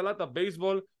מחזיקה את תעלת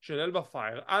הבייסבול של אלבה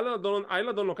פייר,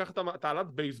 איילדון לוקח את תעלת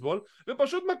בייסבול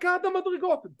ופשוט מכה את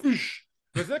המדרגות,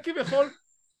 וזה כביכול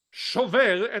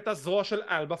שובר את הזרוע של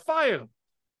אלבה פייר.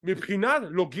 מבחינה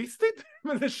לוגיסטית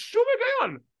זה שום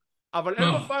היגיון, אבל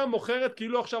אלבה פייר מוכרת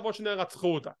כאילו עכשיו עוד שני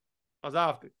רצחו אותה, אז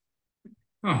אהבתי.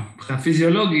 מבחינה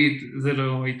פיזיולוגית זה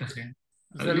לא ייתכן.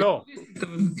 זה לא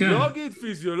לוגית,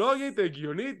 פיזיולוגית,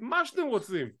 הגיונית, מה שאתם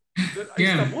רוצים.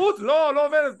 ההסתברות לא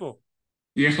עובדת פה.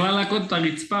 היא יכלה להכות את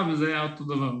הרצפה וזה היה אותו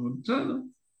דבר, בסדר.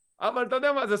 אבל אתה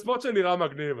יודע מה, זה ספורט שנראה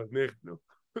מגניב,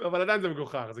 אבל עדיין זה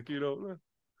מגוחך, זה כאילו...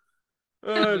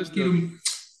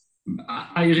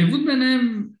 היריבות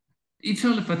ביניהם, אי אפשר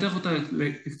לפתח אותה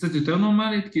קצת יותר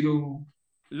נורמלית, כאילו...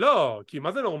 לא, כי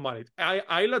מה זה נורמלית?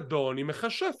 איילדון היא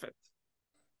מכשפת.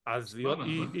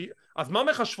 אז מה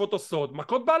מכשפות עושות?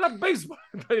 מכות בעלת בייסבול,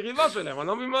 את היריבה שלהם, אני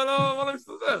לא מבין מה לא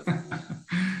מסתדר.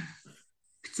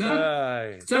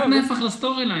 קצת נהפך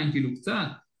לסטורי ליין, כאילו, קצת.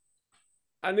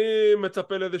 אני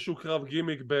מצפה לאיזשהו קרב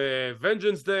גימיק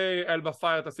ב-Vengeance Day, אלבה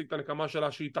פייר תשיג את הנקמה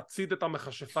שלה שהיא תצית את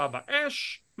המכשפה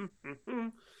באש,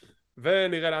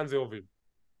 ונראה לאן זה יוביל.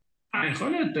 יכול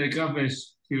להיות קרב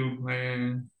אש, כאילו,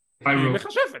 היא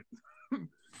מכשפת.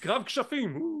 קרב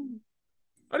כשפים.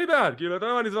 אני בעד, כאילו, אתה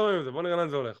יודע מה אני זורם עם זה, בוא נראה לאן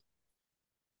זה הולך.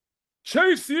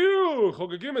 צ'ייס יו!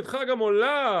 חוגגים את חג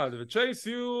המולד, וצ'ייס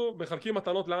יו מחלקים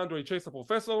מתנות לאנדרי צ'ייס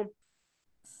הפרופסור.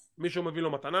 מישהו מביא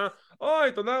לו מתנה,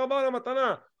 אוי, תודה רבה על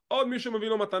המתנה. עוד מישהו מביא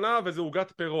לו מתנה, וזה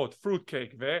עוגת פירות, פרוט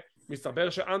קייק, ומסתבר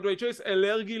שאנדרי צ'ייס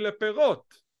אלרגי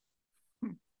לפירות.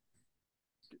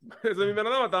 זה מבן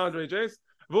אדם אתה אנדרי צ'ייס,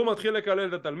 והוא מתחיל לקלל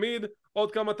את התלמיד,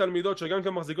 עוד כמה תלמידות שגם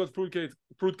כאן מחזיקות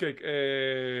פרוט קייק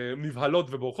נבהלות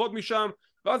ובורחות משם,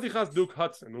 ואז נכנס דוק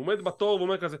הדסון, הוא עומד בתור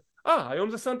ואומר כזה, היום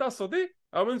זה סנטה הסודי?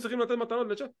 היום הם צריכים לתת מתנות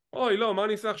לצ'ייס? אוי לא, מה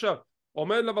אני אעשה עכשיו?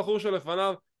 עומד לבחור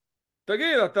שלפניו,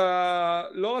 תגיד, אתה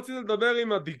לא רצית לדבר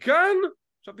עם הדיקן?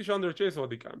 חשבתי שאנדרי צ'ייס הוא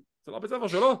הדיקן, זה לא בית ספר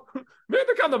שלו? מי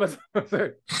הדיקן בבית ספר הזה?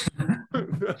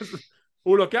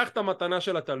 הוא לוקח את המתנה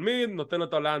של התלמיד, נותן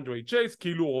אותה לאנדרי צ'ייס,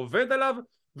 כאילו הוא עובד עליו,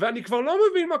 ואני כבר לא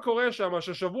מבין מה קורה שם,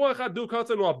 ששבוע אחד דוק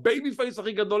הדסון הוא הבייבי פייס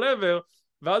הכי גדול ever,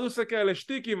 ואז הוא עושה כאלה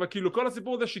שטיקים, וכאילו כל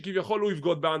הסיפור הזה שכביכול הוא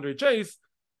יבגוד באנדרי צ'ייס,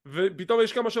 ופתאום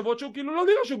יש כמה שבועות שהוא כאילו לא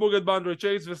נראה שהוא בוגד באנדרי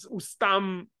צ'ייס, והוא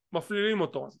סתם מפלילים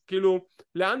אותו, אז כאילו,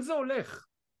 לאן זה הולך?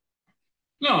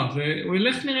 לא, הוא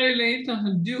ילך נראה לי לאינטר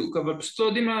דיוק, אבל פשוט לא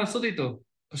יודעים מה לעשות איתו.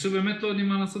 פשוט באמת לא יודעים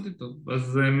מה לעשות איתו.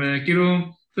 אז הם כאילו,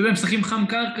 אתה יודע, הם משחקים חם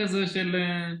קר כזה של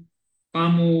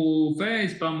פעם הוא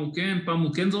פייס, פעם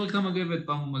הוא כן זורק את המגבת,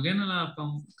 פעם הוא מגן עליו, פעם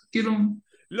הוא... כאילו...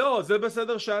 לא, זה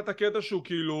בסדר שהיה את הקטע שהוא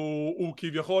כאילו, הוא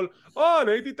כביכול,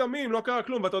 אני הייתי תמים, לא קרה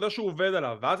כלום, ואתה יודע שהוא עובד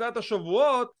עליו, ואז היה את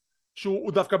השבועות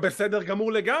שהוא דווקא בסדר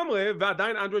גמור לגמרי,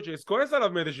 ועדיין אנדרי צ'ייס כועס עליו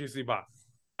מאיזושהי סיבה.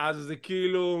 אז זה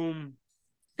כאילו...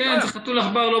 כן, זה חתול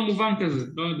עכבר לא מובן כזה,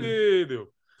 לא יודע. בדיוק.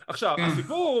 עכשיו,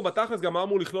 הסיפור בתכלס גם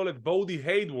אמור לכלול את בודי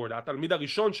היידוורד, התלמיד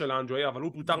הראשון של אנדרי, אבל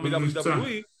הוא פוטר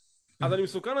מ-WWE, אז אני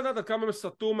מסוכן לדעת עד כמה הם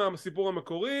סטו מהסיפור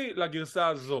המקורי לגרסה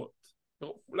הזאת.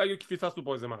 אולי פספסנו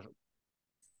פה איזה משהו.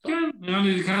 כן, נראה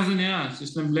לי ככה זה נראה,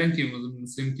 שיש להם בלנקים, אז הם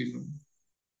מנסים כאילו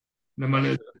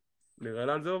למלא את זה. נראה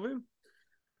לאן זה הוביל.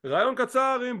 רעיון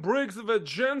קצר עם בריגס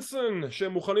וג'נסון,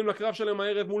 שהם מוכנים לקרב שלהם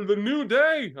הערב מול The New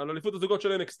Day, על אליפות הזוגות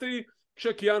של NXT,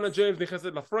 כשקיאנה ג'יימס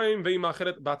נכנסת לפריים, והיא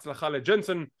מאחלת בהצלחה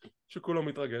לג'נסון, שכולו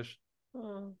מתרגש.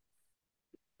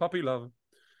 פאפי לב.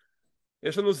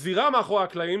 יש לנו זירה מאחורי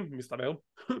הקלעים, מסתבר,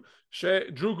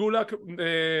 שדרו גולק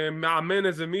מאמן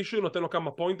איזה מישהו, נותן לו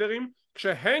כמה פוינטרים,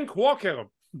 כשהנק ווקר,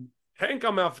 הנק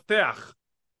המאבטח,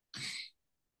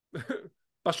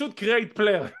 פשוט קריאייט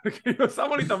פלייר,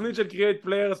 שמו לי תבנית של קריאייט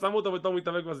פלייר, שמו אותו בתור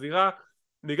מתאבק בזירה,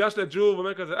 ניגש לג'ו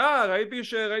ואומר כזה,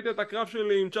 ראיתי את הקרב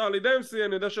שלי עם צ'ארלי דמסי,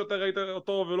 אני יודע שאתה ראית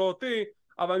אותו ולא אותי,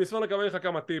 אבל אני אשמח לקבל לך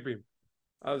כמה טיפים.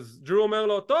 אז ג'ו אומר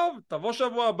לו, טוב, תבוא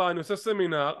שבוע הבא, אני עושה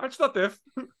סמינר, אל תשתתף,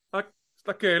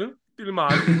 תסתכל,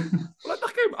 תלמד, אולי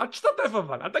תחכים, אל תשתתף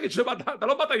אבל, אל תגיד אתה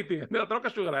לא באת איתי, אתה לא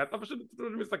קשור אליי, אתה פשוט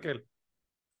מסתכל.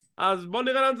 אז בוא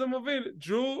נראה לאן זה מוביל.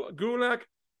 ג'ו גולק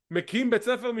מקים בית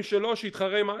ספר משלו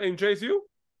שיתחרה עם JSU?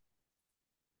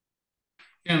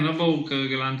 כן, לא ברור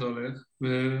כרגע לאן אתה הולך.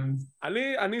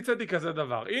 אני הצאתי כזה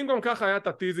דבר, אם גם ככה היה את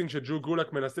הטיזינג שג'ו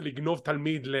גולק מנסה לגנוב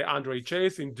תלמיד לאנדרי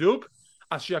צ'ייס עם דוק,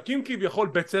 אז שיקים כביכול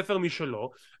בית ספר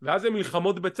משלו, ואז הם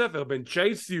מלחמות בית ספר בין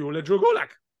JSU לג'ו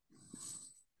גולק.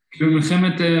 כאילו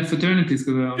מלחמת פטרניטיס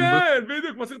כזה. כן,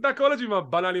 בדיוק, כמו סרטי הקולג'ים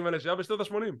הבנאליים האלה שהיה בשנות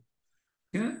ה-80.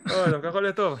 כן. דווקא יכול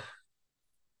להיות טוב.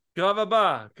 קרב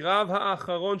הבא, קרב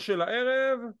האחרון של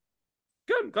הערב.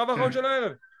 כן, קרב האחרון של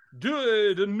הערב.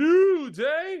 The New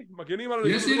Day מגנים על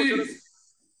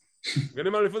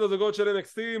אליפות הזוגות של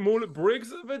NXT מול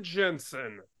בריגס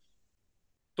וג'נסון.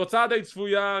 תוצאה די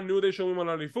צפויה, New Day שומעים על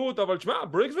אליפות, אבל תשמע,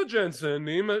 בריגס וג'נסון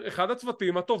הם אחד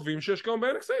הצוותים הטובים שיש כיום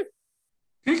ב-NXT.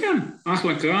 כן, כן,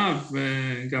 אחלה קרב,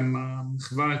 וגם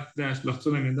המחווה, אתה יודע,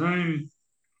 שלחצו להם ידיים.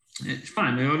 שפה,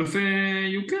 הם היו אלופי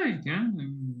UK, כן?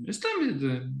 יש להם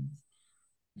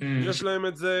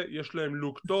את זה. יש להם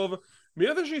לוק טוב.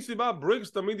 מאיזושהי סיבה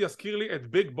בריגס תמיד יזכיר לי את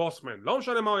ביג בוסמן, לא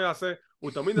משנה מה הוא יעשה,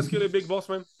 הוא תמיד יזכיר לי ביג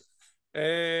בוסמן.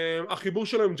 החיבור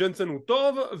שלו עם ג'נסון הוא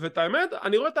טוב, ואת האמת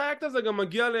אני רואה את האקט הזה גם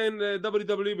מגיע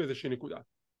ל-WWE באיזושהי נקודה,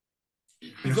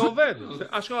 זה עובד, זה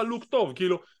אשכרה לוק טוב,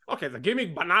 כאילו אוקיי זה גימיק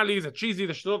בנאלי, זה צ'יזי,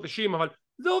 זה שטות אישים, אבל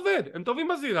זה עובד, הם טובים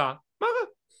בזירה, מה רע?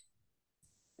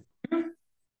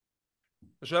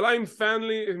 השאלה אם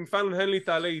פאנל הנלי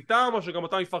תעלה איתם או שגם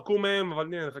אותם יפרקו מהם, אבל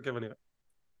נחכה ונראה.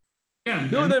 כן,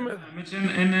 האמת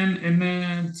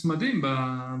שאין צמדים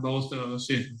ברוסטר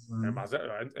הראשי.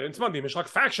 אין צמדים, יש רק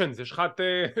פאקשנס, יש לך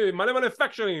מלא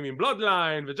פאקשנים עם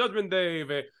בלודליין וג'אג'מנט דיי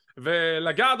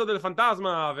ולגארדו דל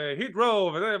פנטזמה והיט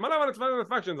רו ומלא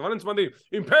פאקשנס, אבל אין צמדים.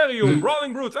 אימפריום,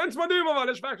 רולינג ברוטס, אין צמדים אבל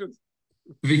יש פאקשנס.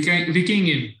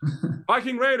 ויקינגים.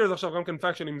 וייקינג ריידרס עכשיו גם כן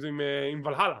פאקשנים עם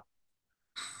ולהלה.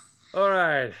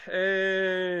 אורייט,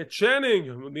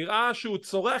 צ'נינג, נראה שהוא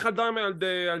צורח על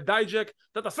דייג'ק,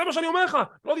 אתה תעשה מה שאני אומר לך,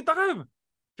 לא תתערב,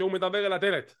 כשהוא מדבר אל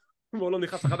הדלת, והוא לא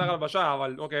נכנס לחדר הלבשה,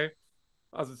 אבל אוקיי,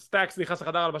 אז סטאקס נכנס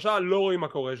לחדר הלבשה, לא רואים מה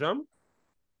קורה שם,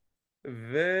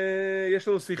 ויש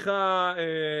לנו שיחה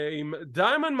עם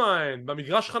דיימנד מיינד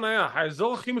במגרש חנייה,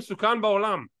 האזור הכי מסוכן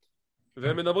בעולם,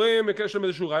 והם מדברים, יש להם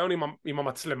איזשהו רעיון עם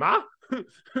המצלמה,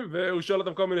 והוא שואל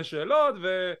אותם כל מיני שאלות,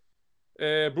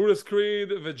 ברוס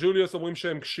קריד וג'וליוס אומרים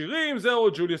שהם כשירים, זהו,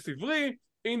 ג'וליוס עברי,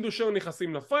 אינדושר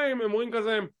נכנסים לפריים, הם אומרים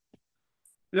כזה,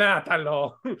 לא,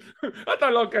 אתה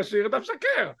לא כשיר, אתה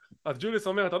משקר. אז ג'וליוס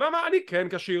אומר, אתה יודע מה, אני כן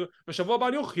כשיר, ושבוע הבא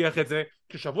אני אוכיח את זה,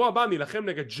 כשבוע הבא אני אלחם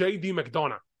נגד ג'יי-די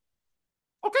מקדונה.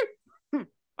 אוקיי,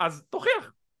 אז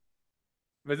תוכיח.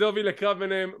 וזה הוביל לקרב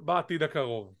ביניהם בעתיד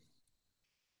הקרוב.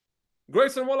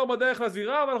 גרייסון וולר בדרך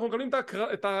לזירה, ואנחנו מקבלים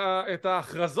את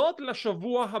ההכרזות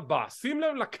לשבוע הבא. שים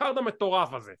לב לקארד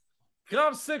המטורף הזה.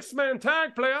 קרב 6-man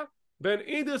tag player בין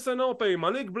אידריס אנופי,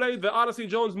 מליק בלייד ואדסי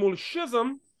ג'ונס מול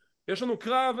שיזם יש לנו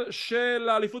קרב של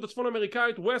האליפות הצפון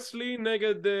אמריקאית, וסלי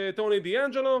נגד טוני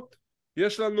דיאנג'לו.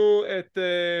 יש לנו את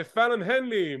פאלן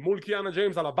הנלי מול קיאנה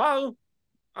ג'יימס על הבר,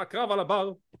 הקרב על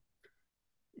הבר.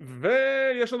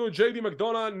 ויש לנו את ג'יי די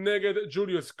מקדונלד נגד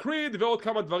ג'וליוס קריד, ועוד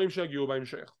כמה דברים שיגיעו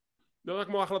בהמשך. זה רק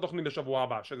כמו אחלה תוכנית לשבוע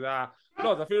הבא, שזה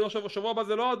לא, זה אפילו לא שבוע הבא,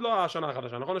 זה לא עוד לא השנה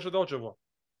החדשה, נכון? יש את זה עוד שבוע.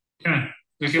 כן,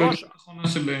 זה כאילו האחרונה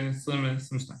של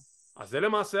 2022. אז זה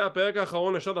למעשה הפרק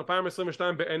האחרון לשנת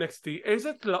 2022 ב-NXT.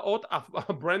 איזה תלאות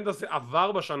הברנד הזה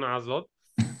עבר בשנה הזאת,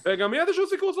 וגם יהיה איזשהו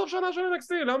סיקור סוף שנה של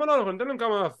NXT, למה לא? אנחנו ניתן להם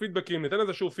כמה פידבקים, ניתן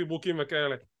איזשהו פיברוקים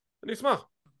וכאלה, אני אשמח.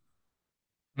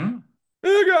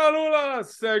 הגענו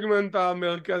לסגמנט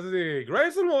המרכזי,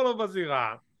 גרייסון וולו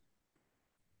בזירה,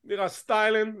 נראה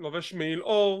סטיילן, לובש מעיל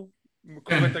אור,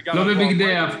 לא בבגדי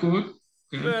ההיאבקות,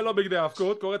 לא בגדי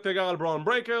ההיאבקות, קורא תיגר על בראון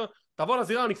ברייקר, תבוא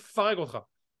לזירה אני אפרק אותך.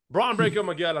 בראון ברייקר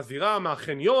מגיע לזירה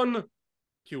מהחניון,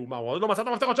 כי הוא עוד לא מצא את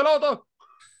המפתחות של האוטו,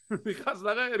 נכנס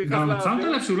שמת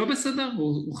לב שהוא לא בסדר,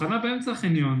 הוא חנה באמצע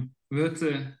החניון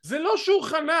ויוצא. זה לא שהוא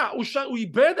חנה, הוא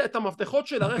איבד את המפתחות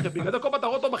של הרכב, בגלל הכל פתר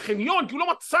אותו בחניון, כי הוא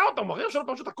לא מצא אותם, הרכב שלו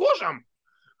פשוט תקוע שם.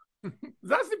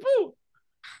 זה הסיפור.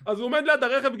 אז הוא עומד ליד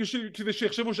הרכב כדי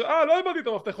שיחשבו לא איבדתי את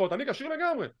המפתחות, אני קשיר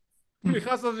לגמרי. הוא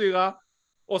נכנס לזירה,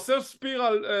 עושה ספיר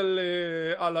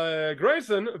על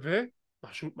גרייסון,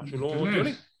 ומשהו לא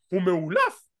הגיוני, הוא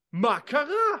מעולף. מה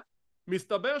קרה?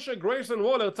 מסתבר שגרייסון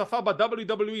וולר צפה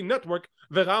ב-WWE Network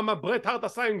וראה מה ברט הארט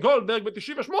עשה עם גולדברג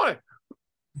ב-98.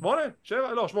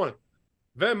 8?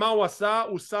 ומה הוא עשה?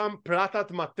 הוא שם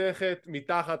פלטת מתכת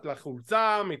מתחת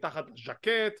לחולצה, מתחת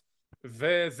לז'קט,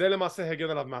 וזה למעשה הגן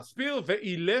עליו מהספיר,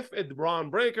 ואילף את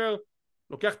בראון ברייקר,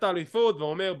 לוקח את האליפות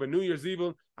ואומר ב-New Year's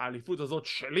Evil, האליפות הזאת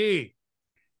שלי.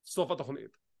 סוף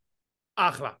התוכנית.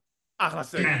 אחלה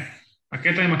סגל.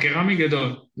 הקטע עם הקרמי גדול,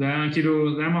 זה היה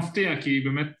כאילו, זה היה מפתיע, כי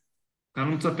באמת אתה לא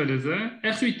מצפה לזה,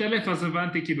 איכשהו התעלף אז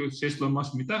הבנתי כאילו שיש לו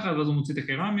משהו מתחת, ואז הוא מוציא את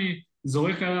הקרמי,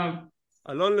 זורק עליו.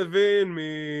 אלון לוין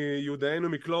מיודענו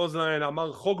מקלוזליין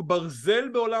אמר חוק ברזל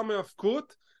בעולם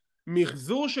ההיאבקות,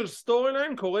 מחזור של סטורי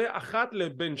ליין קורה אחת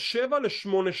לבין 7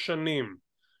 ל8 שנים.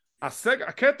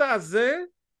 הקטע הזה,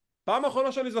 פעם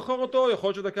האחרונה שאני זוכר אותו, יכול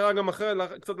להיות שזה קרה גם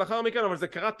קצת לאחר מכן, אבל זה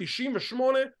קרה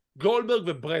 98, גולדברג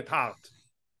וברט הארט.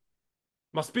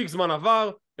 מספיק זמן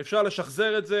עבר, אפשר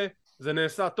לשחזר את זה, זה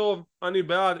נעשה טוב, אני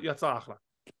בעד, יצא אחלה.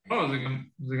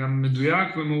 זה גם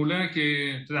מדויק ומעולה,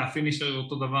 כי אתה יודע, הפינישר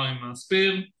אותו דבר עם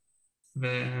הספיר,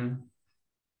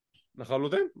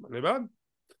 לחלוטין, אני בעד.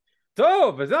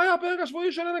 טוב, וזה היה הפרק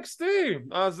השבועי של NXT.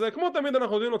 אז כמו תמיד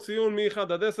אנחנו יודעים לו ציון מ-1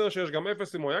 עד 10, שיש גם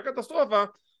 0 אם הוא היה קטסטרופה.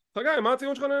 חגי, מה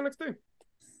הציון שלך ל-NXT?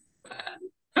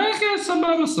 כן,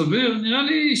 סבבה, סביר, נראה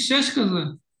לי 6 כזה.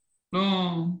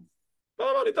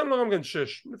 לא, ניתן לו גם כן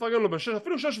 6, נפרגן לו ב-6,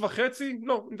 אפילו 6.5,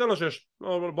 לא, ניתן לו 6,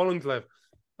 בוא לא נתלהב.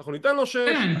 אנחנו ניתן לו 6.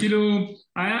 כן, כאילו,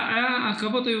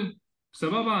 הקרבות היו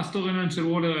סבבה, הסטורי ליין של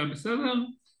וולר היה בסדר,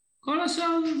 כל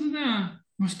השאר זה, אתה יודע,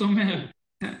 מה שאתה אומר.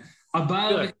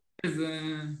 הבר זה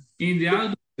אינדיארד,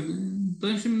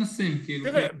 דברים שמנסים,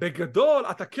 כאילו. תראה, בגדול,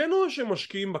 אתה כן רואה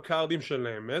שמשקיעים בקארדים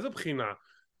שלהם, מאיזה בחינה?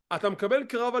 אתה מקבל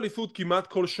קרב אליפות כמעט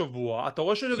כל שבוע, אתה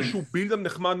רואה שיש איזשהו בילד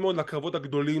נחמד מאוד לקרבות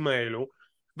הגדולים האלו,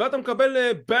 ואתה מקבל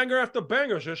בנגר אפטר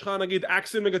בנגר, שיש לך נגיד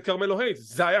אקסים נגד קרמלו הייט,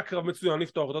 זה היה קרב מצוין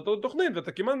לפתוח את אותו תוכנית,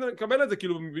 ואתה כמעט מקבל את זה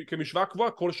כאילו כמשוואה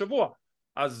קבועה כל שבוע.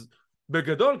 אז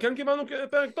בגדול כן קיבלנו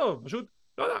פרק טוב, פשוט,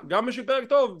 לא יודע, גם בשביל פרק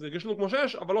טוב, זה הרגיש לנו כמו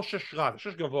 6, אבל לא 6 רע,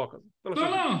 6 גבוה כזה. לא,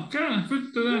 כן, אפילו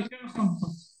אתה יודע, כן נכון.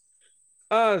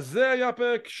 אז זה היה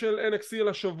הפרק של NXT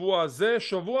לשבוע הזה.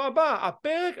 שבוע הבא,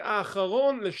 הפרק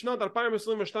האחרון לשנת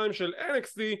 2022 של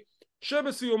NXT,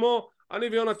 שבסיומו אני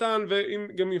ויונתן, ואם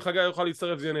גם חגי יוכל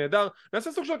להצטרף זה יהיה נהדר,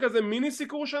 נעשה סוג של כזה מיני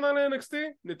סיקור שנה ל-NXT,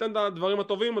 ניתן את הדברים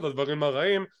הטובים את הדברים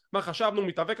הרעים, מה חשבנו,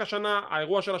 מתאבק השנה,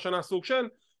 האירוע של השנה סוג של,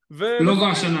 לא כבר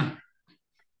השנה.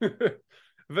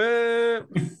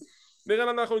 ונראה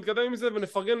לנו אנחנו נתקדם עם זה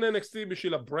ונפרגן ל-NXT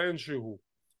בשביל הברנד שהוא.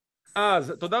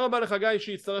 אז תודה רבה לחגי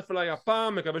שהצטרף אליי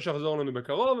הפעם, מקווה שיחזור לנו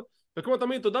בקרוב, וכמו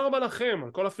תמיד תודה רבה לכם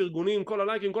על כל הפרגונים, כל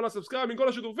הלייקים, כל הסאבסקרייבים, כל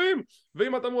השיתופים,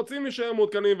 ואם אתם רוצים להישאר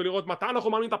מעודכנים ולראות מתי אנחנו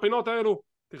מעלים את הפינות האלו,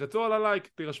 תחצו על הלייק,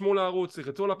 תירשמו לערוץ,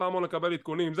 תחצו על הפעמון לקבל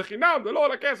עדכונים, זה חינם, זה לא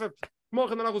עולה כסף. כמו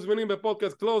כן אנחנו זמינים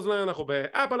בפודקאסט קלוזליין, אנחנו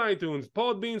באפל אייטונס,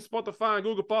 פודבין, ספוטיפיי,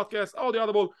 גוגל פודקאסט, אודיו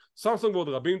אדבול, סמסונג ועוד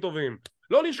רבים טובים.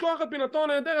 לא לשכוח את פינתו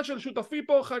נהדרת של שותפי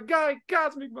פה חגי,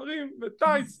 כץ, מגברים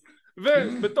וטייץ,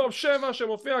 ובטוב 7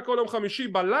 שמופיע כל יום חמישי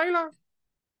בלילה,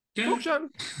 סוקשן.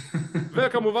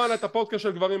 וכמובן את הפודקאסט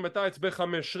של גברים בטייץ ב5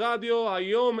 רדיו.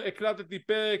 היום הקלטתי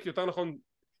פרק, יותר נכון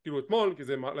כאילו אתמול, כי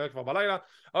זה כבר בלילה,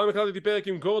 היום הקלטתי פרק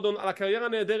עם גורדון על הקריירה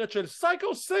הנהדרת של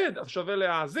סייקו סיד, אז שווה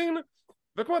להאזין.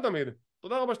 וכמו תמיד,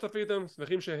 תודה רבה שצפיתם,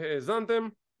 שמחים שהאזנתם,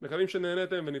 מקווים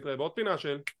שנהנתם, ונתראה בעוד פינה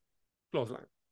של קלוזליין.